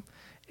 a.m.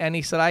 And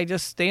he said, I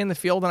just stay in the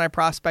field and I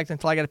prospect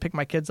until I got to pick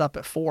my kids up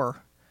at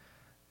 4.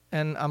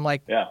 And I'm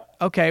like,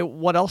 okay,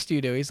 what else do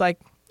you do? He's like,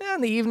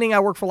 in the evening, I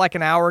work for like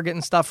an hour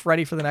getting stuff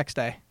ready for the next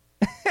day.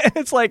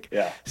 It's like,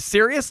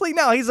 seriously?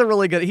 No, he's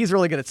really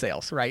good at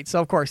sales, right? So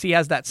of course he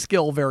has that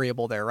skill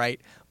variable there, right?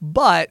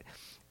 But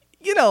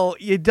you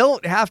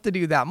don't have to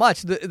do that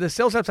much. The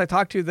sales reps I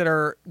talk to that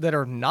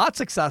are not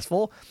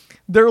successful,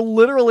 they're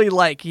literally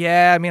like,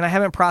 I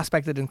haven't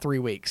prospected in 3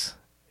 weeks.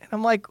 And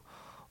I'm like,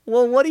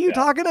 well, what are you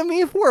talking to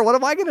me for? What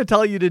am I going to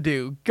tell you to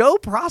do? Go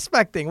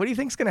prospecting. What do you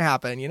think is going to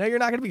happen? You're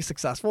not going to be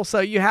successful. So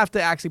you have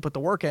to actually put the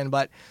work in,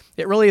 but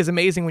it really is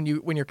amazing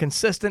when you're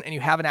consistent and you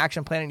have an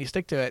action plan and you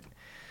stick to it.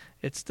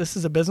 This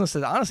is a business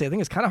that honestly, I think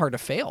it's kind of hard to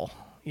fail,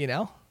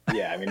 Yeah.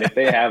 If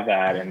they have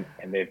that and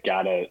they've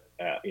got a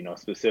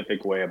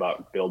specific way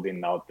about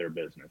building out their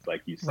business,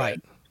 like you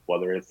said,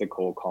 whether it's the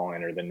cold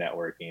calling or the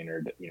networking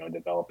or,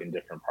 developing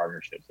different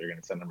partnerships, they're going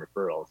to send them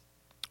referrals.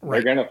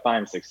 They're going to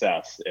find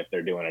success if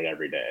they're doing it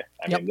every day.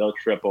 I mean, they'll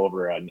trip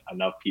over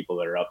enough people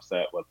that are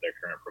upset with their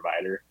current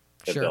provider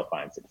that they'll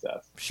find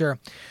success. Sure.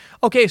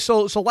 Okay.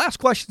 So last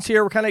questions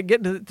here. We're kind of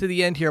getting to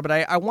the end here, but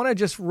I want to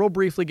just real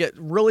briefly get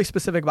really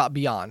specific about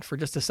Beyond for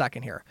just a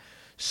second here.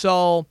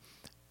 So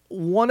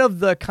one of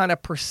the kind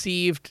of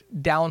perceived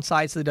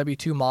downsides to the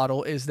W-2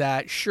 model is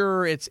that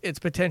it's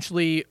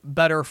potentially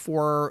better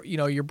for,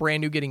 you're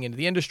brand new getting into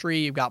the industry.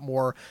 You've got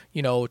more,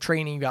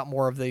 training, you've got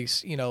more of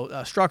these,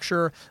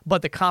 structure,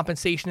 but the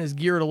compensation is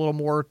geared a little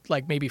more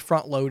like maybe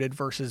front loaded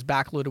versus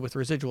back loaded with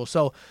residual.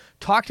 So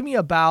talk to me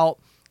about,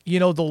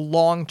 the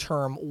long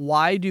term.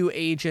 Why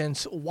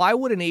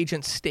would an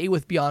agent stay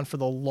with Beyond for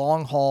the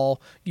long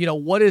haul?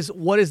 What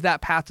is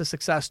that path to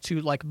success to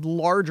like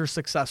larger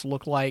success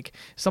look like?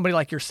 Somebody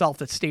like yourself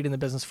that stayed in the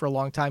business for a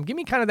long time. Give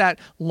me kind of that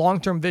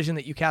long-term vision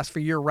that you cast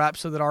for your reps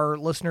so that our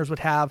listeners would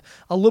have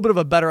a little bit of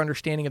a better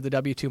understanding of the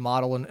W-2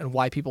 model and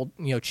why people,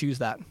 choose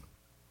that.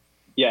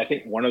 Yeah, I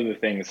think one of the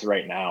things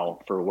right now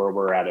for where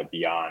we're at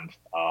Beyond,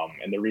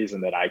 and the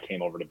reason that I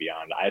came over to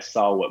Beyond, I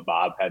saw what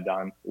Bob had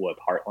done with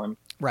Heartland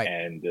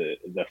and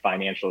the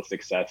financial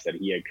success that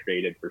he had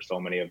created for so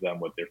many of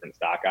them with different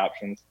stock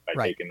options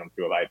by taking them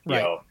through an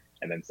IPO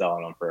and then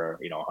selling them for,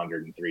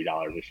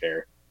 $103 a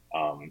share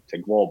to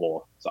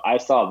global. So I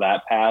saw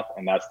that path,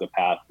 and that's the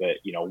path that,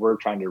 we're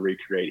trying to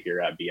recreate here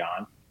at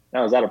Beyond.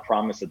 Now, is that a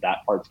promise that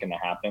part's going to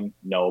happen?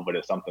 No, but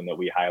it's something that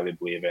we highly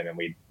believe in, and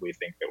we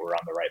think that we're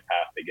on the right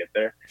path to get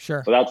there.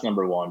 Sure. So that's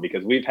number one,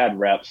 because we've had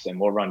reps, and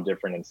we'll run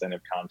different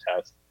incentive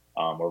contests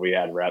where we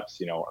had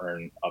reps,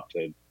 earn up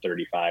to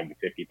 $35,000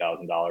 to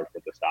 $50,000 worth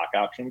of stock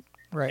options.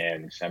 Right.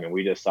 And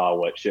we just saw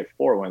what Shift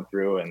 4 went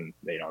through, and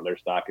their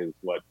stock is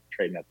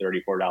trading at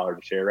 $34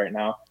 a share right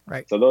now.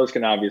 Right. So those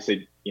can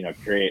obviously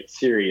create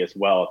serious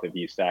wealth if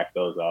you stack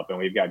those up, and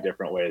we've got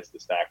different ways to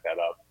stack that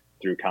up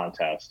through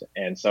contest.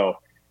 And so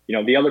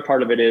the other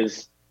part of it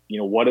is,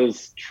 what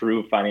is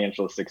true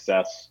financial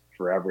success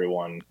for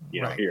everyone,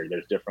 here?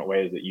 There's different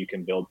ways that you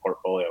can build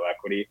portfolio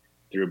equity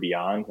through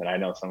Beyond. And I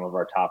know some of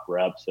our top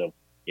reps have,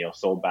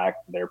 sold back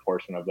their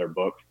portion of their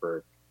book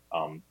for,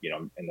 in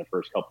the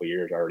first couple of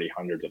years, already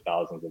hundreds of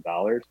thousands of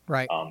dollars.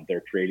 Right.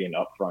 They're creating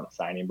upfront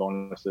signing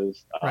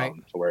bonuses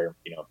to where,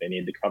 if they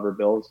need to cover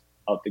bills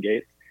out the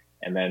gate.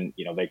 And then,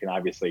 they can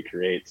obviously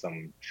create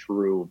some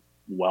true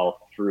wealth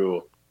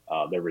through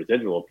their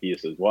residual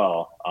piece as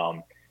well.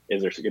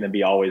 Is there going to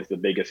be always the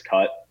biggest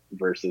cut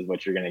versus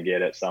what you're going to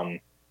get at some,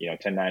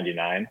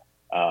 1099?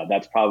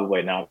 That's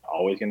probably not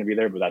always going to be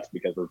there, but that's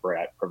because we're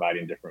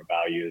providing different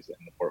values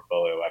in the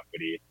portfolio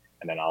equity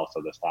and then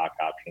also the stock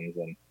options.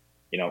 And,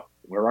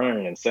 we're running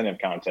an incentive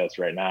contest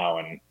right now,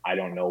 and I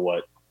don't know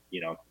what,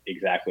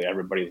 exactly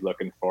everybody's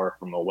looking for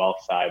from a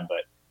wealth side,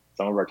 but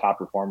some of our top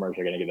performers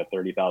are going to get a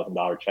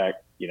 $30,000 check,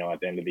 at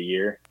the end of the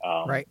year,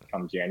 Right.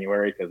 come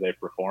January, because they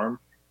perform,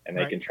 and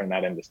they Right. can turn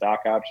that into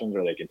stock options,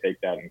 or they can take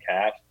that in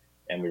cash.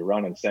 And we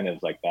run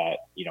incentives like that,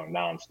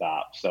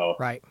 nonstop. So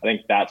Right. I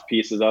think that's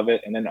pieces of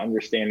it. And then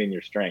understanding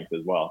your strength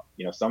as well.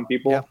 Some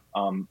people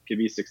could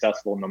be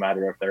successful no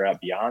matter if they're at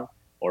Beyond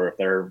or if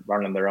they're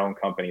running their own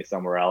company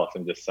somewhere else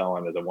and just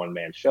selling as a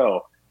one-man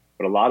show.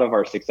 But a lot of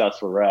our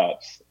successful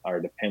reps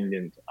are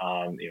dependent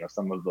on,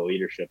 some of the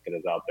leadership that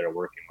is out there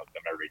working with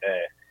them every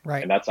day.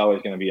 Right. And that's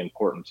always going to be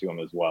important to them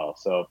as well.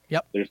 So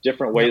there's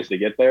different ways to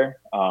get there.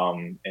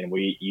 And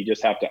you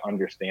just have to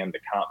understand the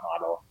comp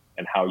model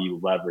and how you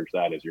leverage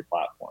that as your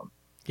platform.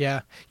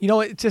 Yeah.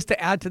 Just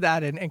to add to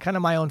that and kind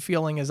of my own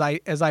feeling as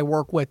I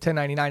work with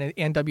 1099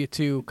 and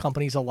W-2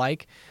 companies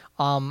alike,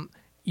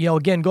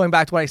 again, going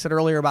back to what I said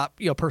earlier about,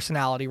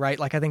 personality, right?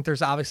 Like, I think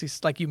there's obviously,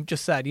 like you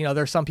just said,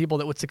 there's some people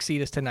that would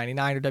succeed as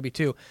 1099 or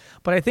W-2,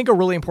 but I think a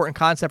really important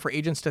concept for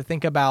agents to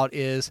think about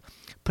is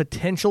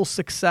potential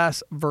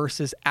success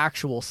versus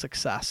actual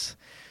success.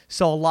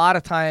 So a lot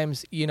of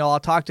times, I'll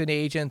talk to an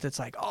agent that's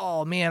like,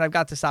 oh man, I've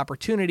got this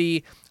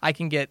opportunity. I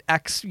can get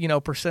X,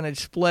 percentage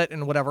split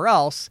and whatever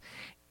else.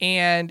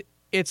 And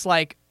it's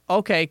like,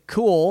 okay,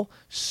 cool.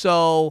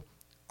 So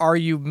are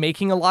you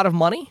making a lot of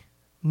money?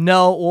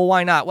 No. Well,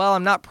 why not? Well,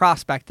 I'm not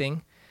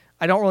prospecting.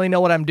 I don't really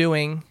know what I'm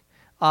doing.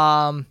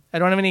 I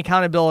don't have any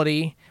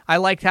accountability. I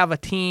like to have a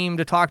team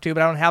to talk to,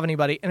 but I don't have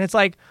anybody. And it's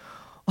like,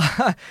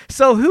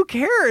 so who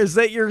cares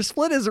that your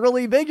split is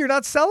really big? You're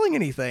not selling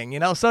anything,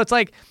 So it's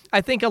like,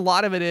 I think a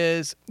lot of it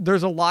is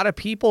there's a lot of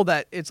people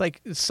that it's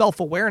like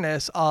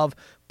self-awareness of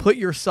put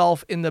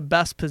yourself in the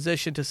best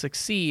position to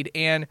succeed.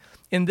 And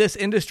in this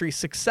industry,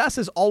 success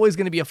is always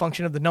going to be a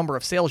function of the number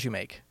of sales you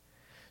make.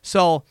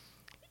 So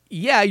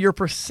yeah, your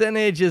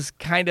percentage is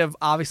kind of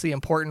obviously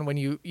important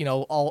when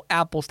all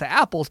apples to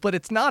apples, but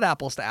it's not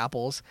apples to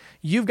apples.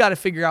 You've got to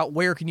figure out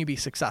where can you be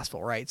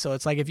successful, right? So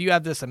it's like if you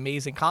have this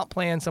amazing comp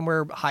plan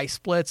somewhere, high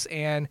splits,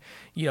 and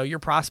you're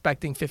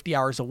prospecting 50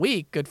 hours a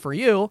week, good for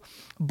you.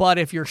 But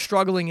if you're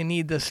struggling and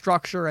need the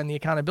structure and the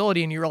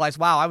accountability and you realize,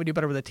 wow, I would do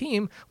better with a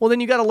team, well, then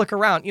you got to look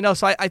around.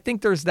 So I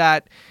think there's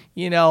that,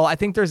 I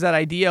think there's that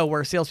idea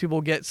where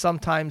salespeople get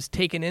sometimes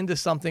taken into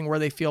something where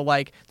they feel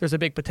like there's a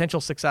big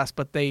potential success,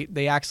 but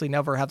they actually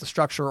never have the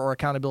structure or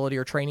accountability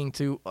or training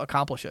to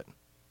accomplish it.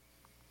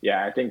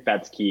 Yeah, I think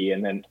that's key.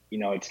 And then,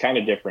 it's kind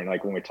of different.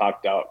 Like when we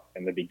talked out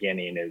in the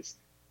beginning is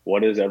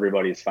what is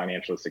everybody's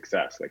financial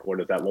success? Like, what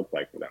does that look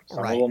like for them?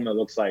 Some of them, it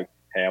looks like,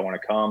 hey, I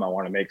want to come, I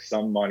want to make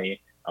some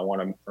money. I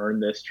want to earn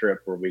this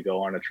trip where we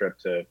go on a trip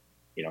to,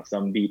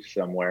 some beach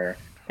somewhere.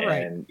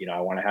 And,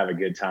 I want to have a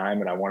good time.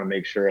 And I want to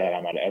make sure that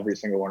I'm at every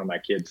single one of my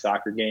kids'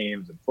 soccer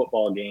games and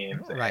football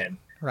games. And,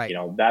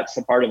 that's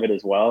a part of it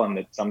as well. And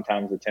that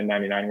sometimes the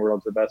 1099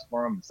 world's the best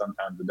for them, and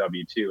sometimes the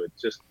W-2.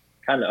 It's just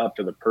kind of up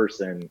to the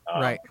person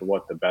for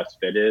what the best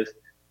fit is.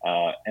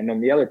 And then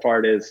the other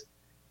part is,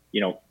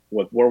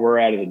 with where we're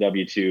at as a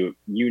W-2,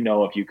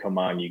 if you come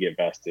on, you get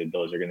vested,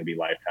 those are going to be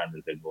lifetime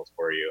residuals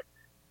for you.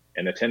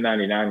 In the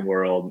 1099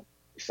 world,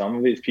 some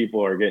of these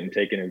people are getting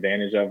taken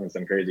advantage of in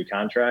some crazy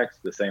contracts,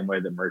 the same way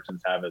that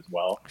merchants have as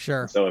well.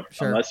 Sure. So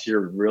unless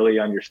you're really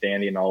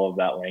understanding all of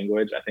that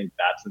language, I think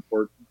that's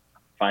important.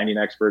 Finding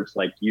experts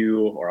like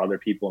you or other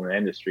people in the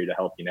industry to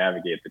help you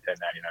navigate the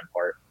 1099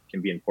 part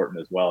can be important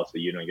as well, so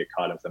you don't get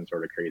caught in some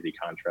sort of crazy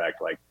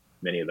contract like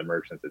many of the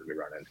merchants that we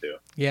run into.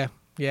 Yeah,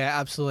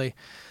 absolutely.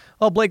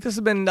 Well, Blake, this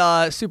has been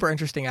super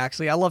interesting,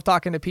 actually. I love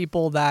talking to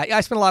people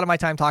I spend a lot of my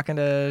time talking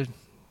to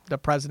the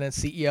president,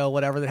 CEO,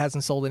 whatever, that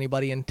hasn't sold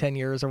anybody in 10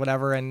 years or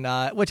whatever, and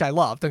which I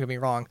love, don't get me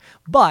wrong.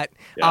 But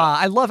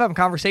I love having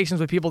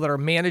conversations with people that are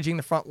managing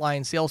the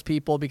frontline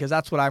salespeople, because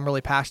that's what I'm really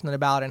passionate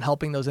about, and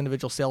helping those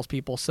individual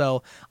salespeople.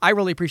 So I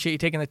really appreciate you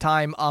taking the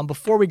time.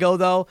 Before we go,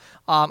 though,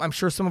 I'm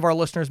sure some of our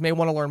listeners may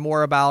want to learn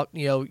more about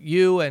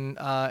you and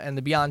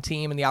the Beyond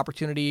team and the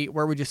opportunity.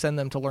 Where would you send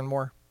them to learn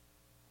more?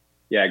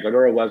 Yeah, go to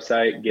our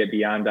website,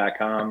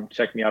 getbeyond.com.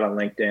 Check me out on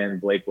LinkedIn,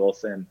 Blake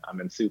Wilson.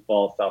 I'm in Sioux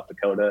Falls, South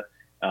Dakota.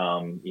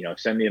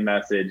 Send me a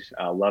message.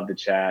 Love to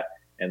chat.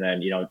 And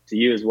then, to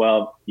you as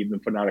well, you've been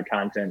putting out a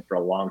content for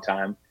a long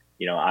time.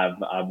 I've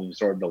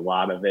absorbed a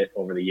lot of it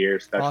over the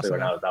years, especially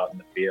when I was out in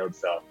the field.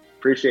 So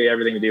appreciate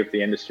everything you do for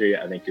the industry.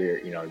 I think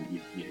you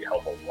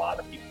help a lot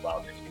of people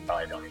out that you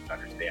probably don't even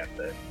understand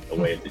the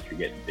ways that you're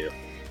getting to.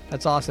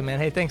 That's awesome, man.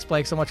 Hey, thanks,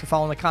 Blake, so much for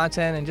following the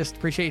content, and just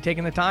appreciate you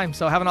taking the time.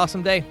 So have an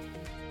awesome day.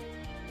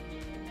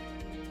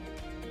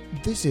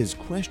 This is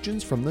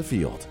Questions from the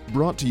Field,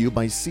 brought to you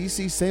by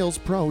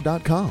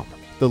ccsalespro.com,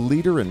 the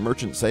leader in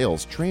merchant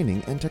sales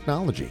training and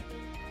technology.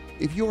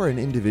 If you are an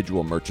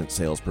individual merchant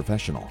sales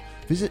professional,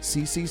 visit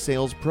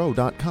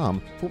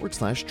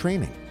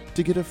ccsalespro.com/training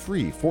to get a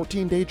free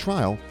 14-day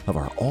trial of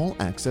our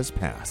all-access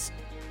pass.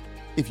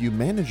 If you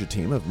manage a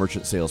team of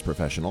merchant sales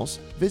professionals,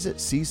 visit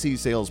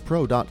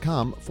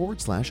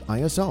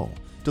ccsalespro.com/ISO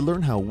to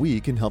learn how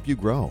we can help you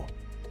grow.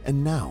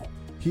 And now,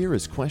 here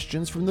is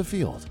Questions from the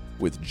Field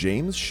with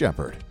James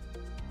Shepard.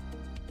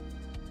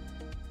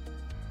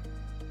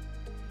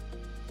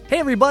 Hey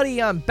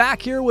everybody, I'm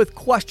back here with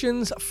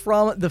questions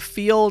from the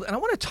field, and I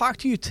want to talk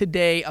to you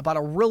today about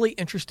a really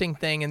interesting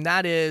thing, and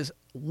that is,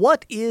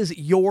 what is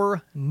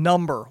your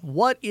number?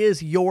 What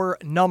is your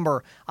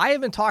number? I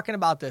have been talking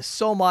about this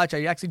so much.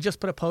 I actually just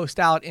put a post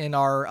out in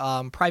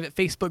our private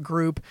Facebook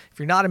group. If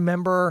you're not a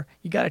member,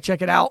 you got to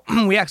check it out.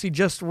 We actually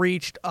just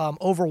reached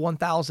over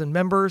 1,000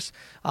 members.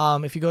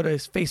 If you go to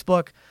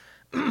Facebook,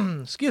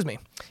 excuse me,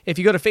 if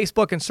you go to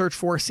Facebook and search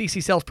for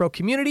CC Sales Pro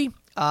Community,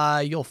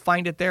 you'll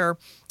find it there.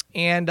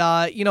 And,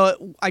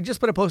 I just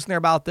put a post in there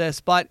about this,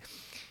 but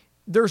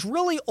there's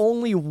really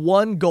only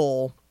one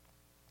goal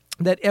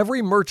that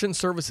every merchant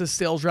services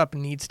sales rep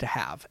needs to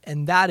have,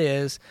 and that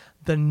is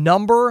the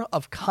number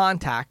of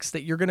contacts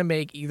that you're going to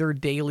make either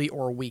daily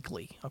or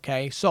weekly,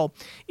 okay? So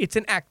it's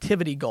an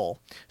activity goal.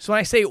 So when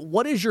I say,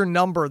 what is your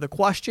number, the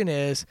question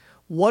is,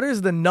 what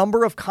is the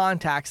number of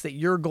contacts that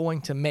you're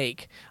going to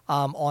make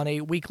on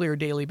a weekly or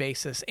daily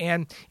basis?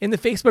 And in the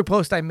Facebook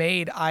post I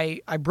made, I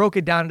broke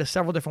it down into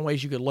several different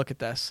ways you could look at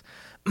this.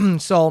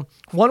 So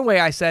one way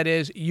I said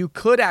is you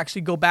could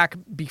actually go back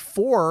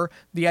before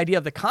the idea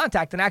of the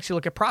contact and actually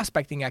look at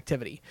prospecting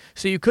activity.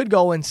 So you could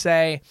go and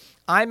say,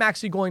 I'm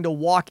actually going to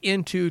walk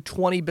into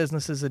 20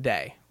 businesses a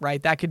day,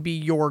 right? That could be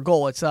your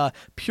goal. It's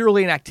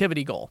purely an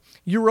activity goal.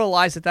 You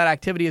realize that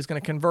activity is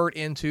going to convert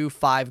into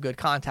 5 good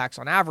contacts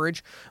on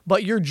average,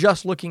 but you're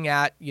just looking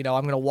at, I'm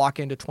going to walk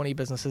into 20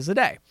 businesses a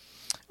day.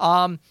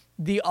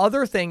 The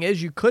other thing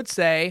is you could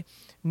say,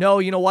 no,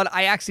 you know what?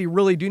 I actually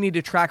really do need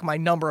to track my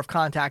number of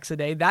contacts a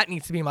day. That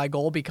needs to be my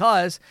goal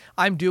because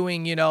I'm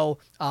doing,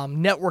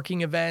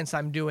 networking events.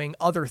 I'm doing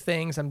other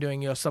things. I'm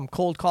doing, some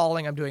cold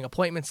calling. I'm doing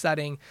appointment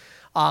setting.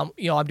 I'm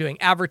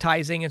doing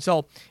advertising. And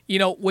so,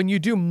 when you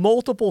do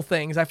multiple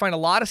things, I find a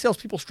lot of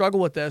salespeople struggle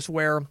with this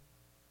where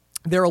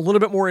they're a little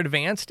bit more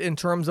advanced in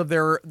terms of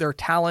their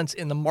talents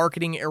in the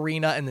marketing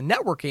arena and the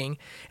networking.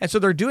 And so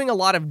they're doing a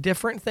lot of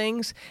different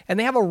things, and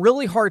they have a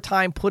really hard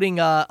time putting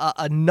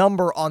a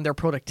number on their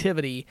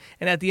productivity.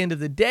 And at the end of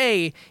the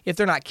day, if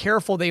they're not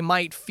careful, they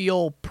might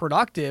feel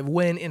productive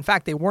when, in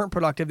fact, they weren't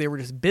productive. They were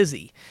just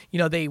busy.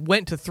 They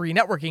went to 3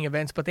 networking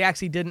events, but they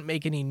actually didn't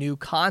make any new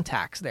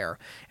contacts there.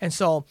 And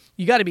so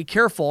you got to be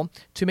careful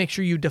to make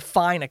sure you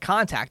define a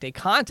contact. A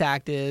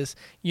contact is,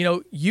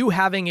 you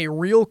having a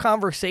real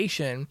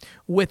conversation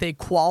with a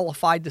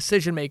qualified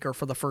decision maker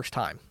for the first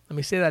time. Let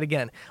me say that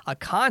again. A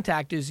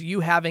contact is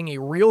you having a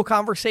real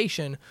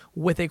conversation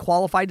with a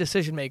qualified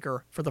decision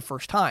maker for the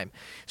first time.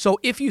 So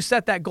if you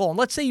set that goal, and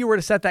let's say you were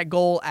to set that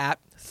goal at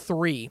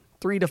 3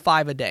 to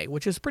 5 a day,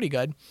 which is pretty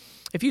good.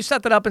 If you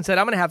set that up and said,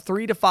 I'm going to have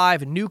 3 to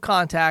 5 new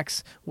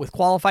contacts with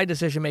qualified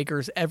decision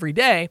makers every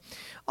day,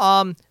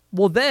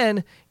 well,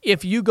 then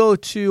if you go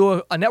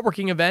to a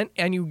networking event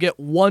and you get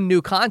 1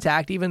 new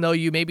contact, even though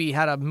you maybe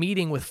had a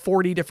meeting with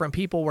 40 different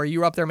people where you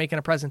were up there making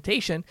a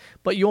presentation,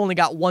 but you only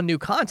got 1 new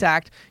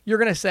contact, you're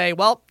going to say,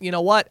 well, you know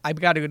what? I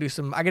got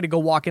to go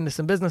walk into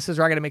some businesses,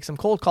 or I got to make some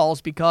cold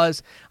calls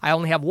because I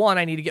only have 1.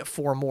 I need to get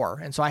 4 more.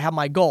 And so I have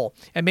my goal.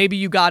 And maybe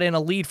you got in a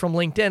lead from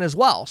LinkedIn as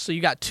well. So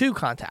you got 2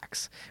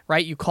 contacts,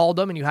 right? You called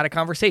them and you had a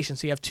conversation.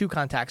 So you have 2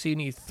 contacts. So you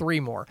need 3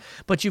 more.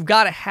 But you've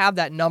got to have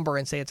that number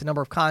and say it's a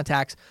number of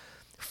contacts.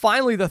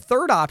 Finally, the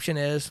third option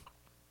is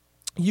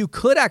you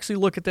could actually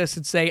look at this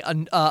and say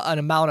an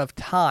amount of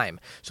time.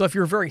 So if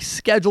you're a very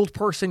scheduled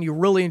person, you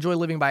really enjoy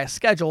living by a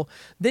schedule,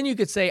 then you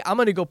could say, I'm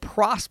going to go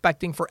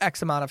prospecting for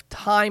X amount of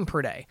time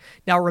per day.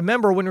 Now,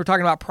 remember, when we're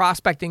talking about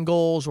prospecting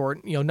goals or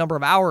number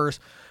of hours,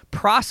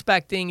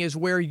 prospecting is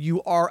where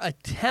you are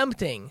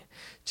attempting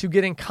to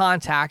get in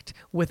contact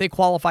with a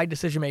qualified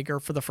decision maker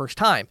for the first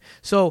time.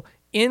 So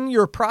in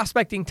your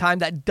prospecting time,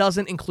 that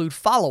doesn't include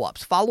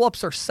follow-ups.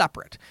 Follow-ups are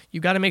separate.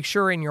 You got to make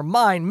sure in your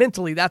mind,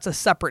 mentally, that's a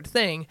separate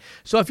thing.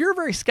 So if you're a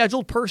very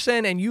scheduled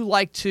person and you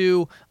like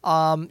to,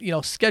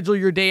 schedule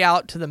your day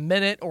out to the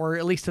minute or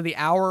at least to the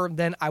hour,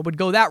 then I would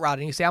go that route.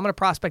 And you say, I'm going to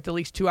prospect at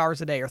least 2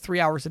 hours a day or 3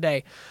 hours a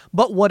day.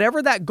 But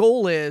whatever that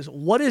goal is,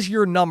 what is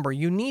your number?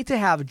 You need to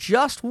have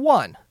just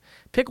 1.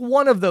 Pick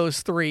one of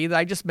those 3 that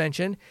I just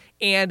mentioned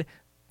and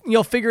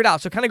figure it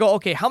out. So kind of go,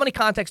 okay, how many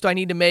contacts do I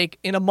need to make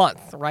in a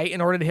month, right, in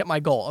order to hit my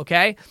goal,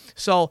 okay?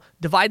 So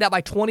divide that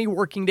by 20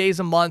 working days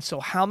a month. So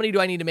how many do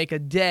I need to make a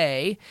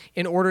day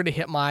in order to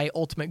hit my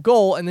ultimate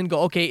goal? And then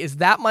go, okay, is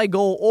that my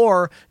goal,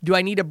 or do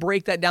I need to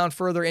break that down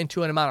further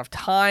into an amount of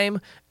time?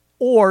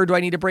 Or do I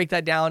need to break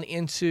that down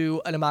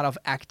into an amount of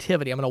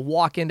activity? I'm going to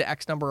walk into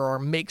X number or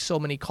make so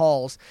many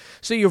calls.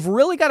 So you've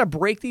really got to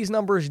break these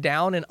numbers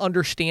down and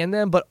understand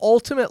them. But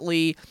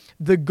ultimately,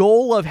 the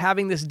goal of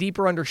having this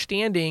deeper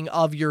understanding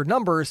of your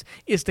numbers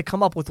is to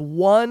come up with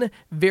one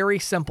very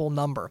simple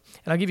number.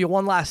 And I'll give you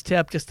one last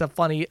tip, just a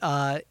funny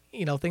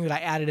thing that I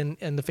added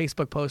in the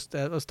Facebook post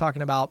that I was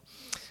talking about.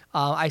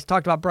 I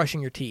talked about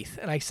brushing your teeth,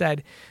 and I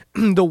said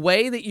the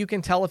way that you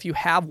can tell if you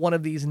have one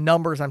of these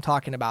numbers I'm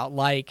talking about,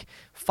 like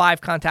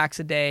 5 contacts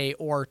a day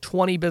or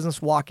 20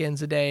 business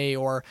walk-ins a day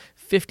or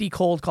 50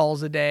 cold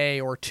calls a day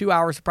or 2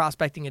 hours of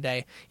prospecting a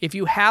day, if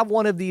you have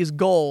one of these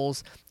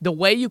goals, the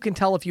way you can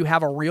tell if you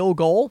have a real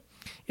goal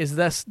is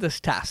this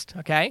test,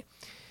 okay?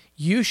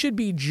 You should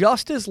be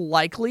just as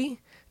likely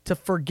to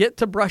forget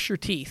to brush your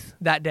teeth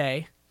that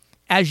day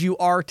as you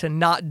are to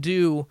not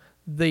do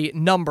the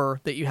number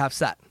that you have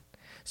set.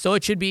 So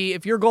it should be,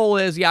 if your goal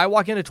is, I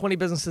walk into 20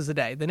 businesses a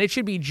day, then it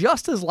should be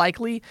just as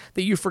likely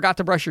that you forgot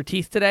to brush your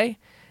teeth today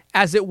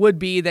as it would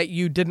be that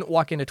you didn't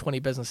walk into 20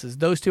 businesses.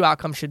 Those two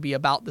outcomes should be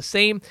about the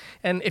same.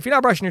 And if you're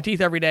not brushing your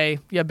teeth every day,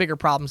 you have bigger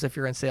problems if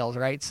you're in sales,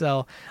 right?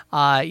 So,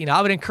 I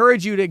would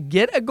encourage you to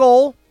get a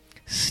goal,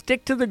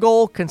 stick to the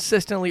goal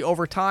consistently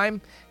over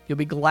time. You'll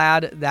be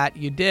glad that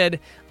you did.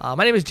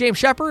 My name is James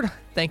Shepard.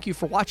 Thank you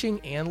for watching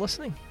and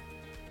listening.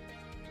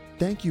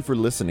 Thank you for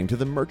listening to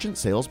the Merchant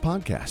Sales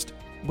Podcast.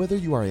 Whether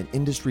you are an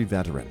industry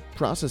veteran,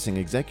 processing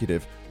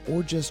executive,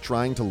 or just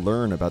trying to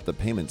learn about the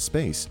payment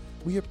space,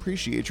 we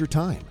appreciate your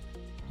time.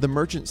 The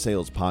Merchant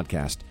Sales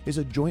Podcast is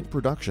a joint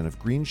production of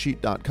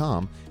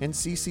Greensheet.com and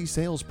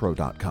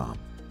ccsalespro.com,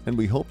 and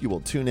we hope you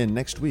will tune in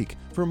next week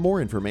for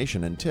more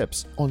information and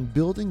tips on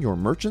building your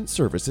merchant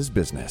services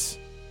business.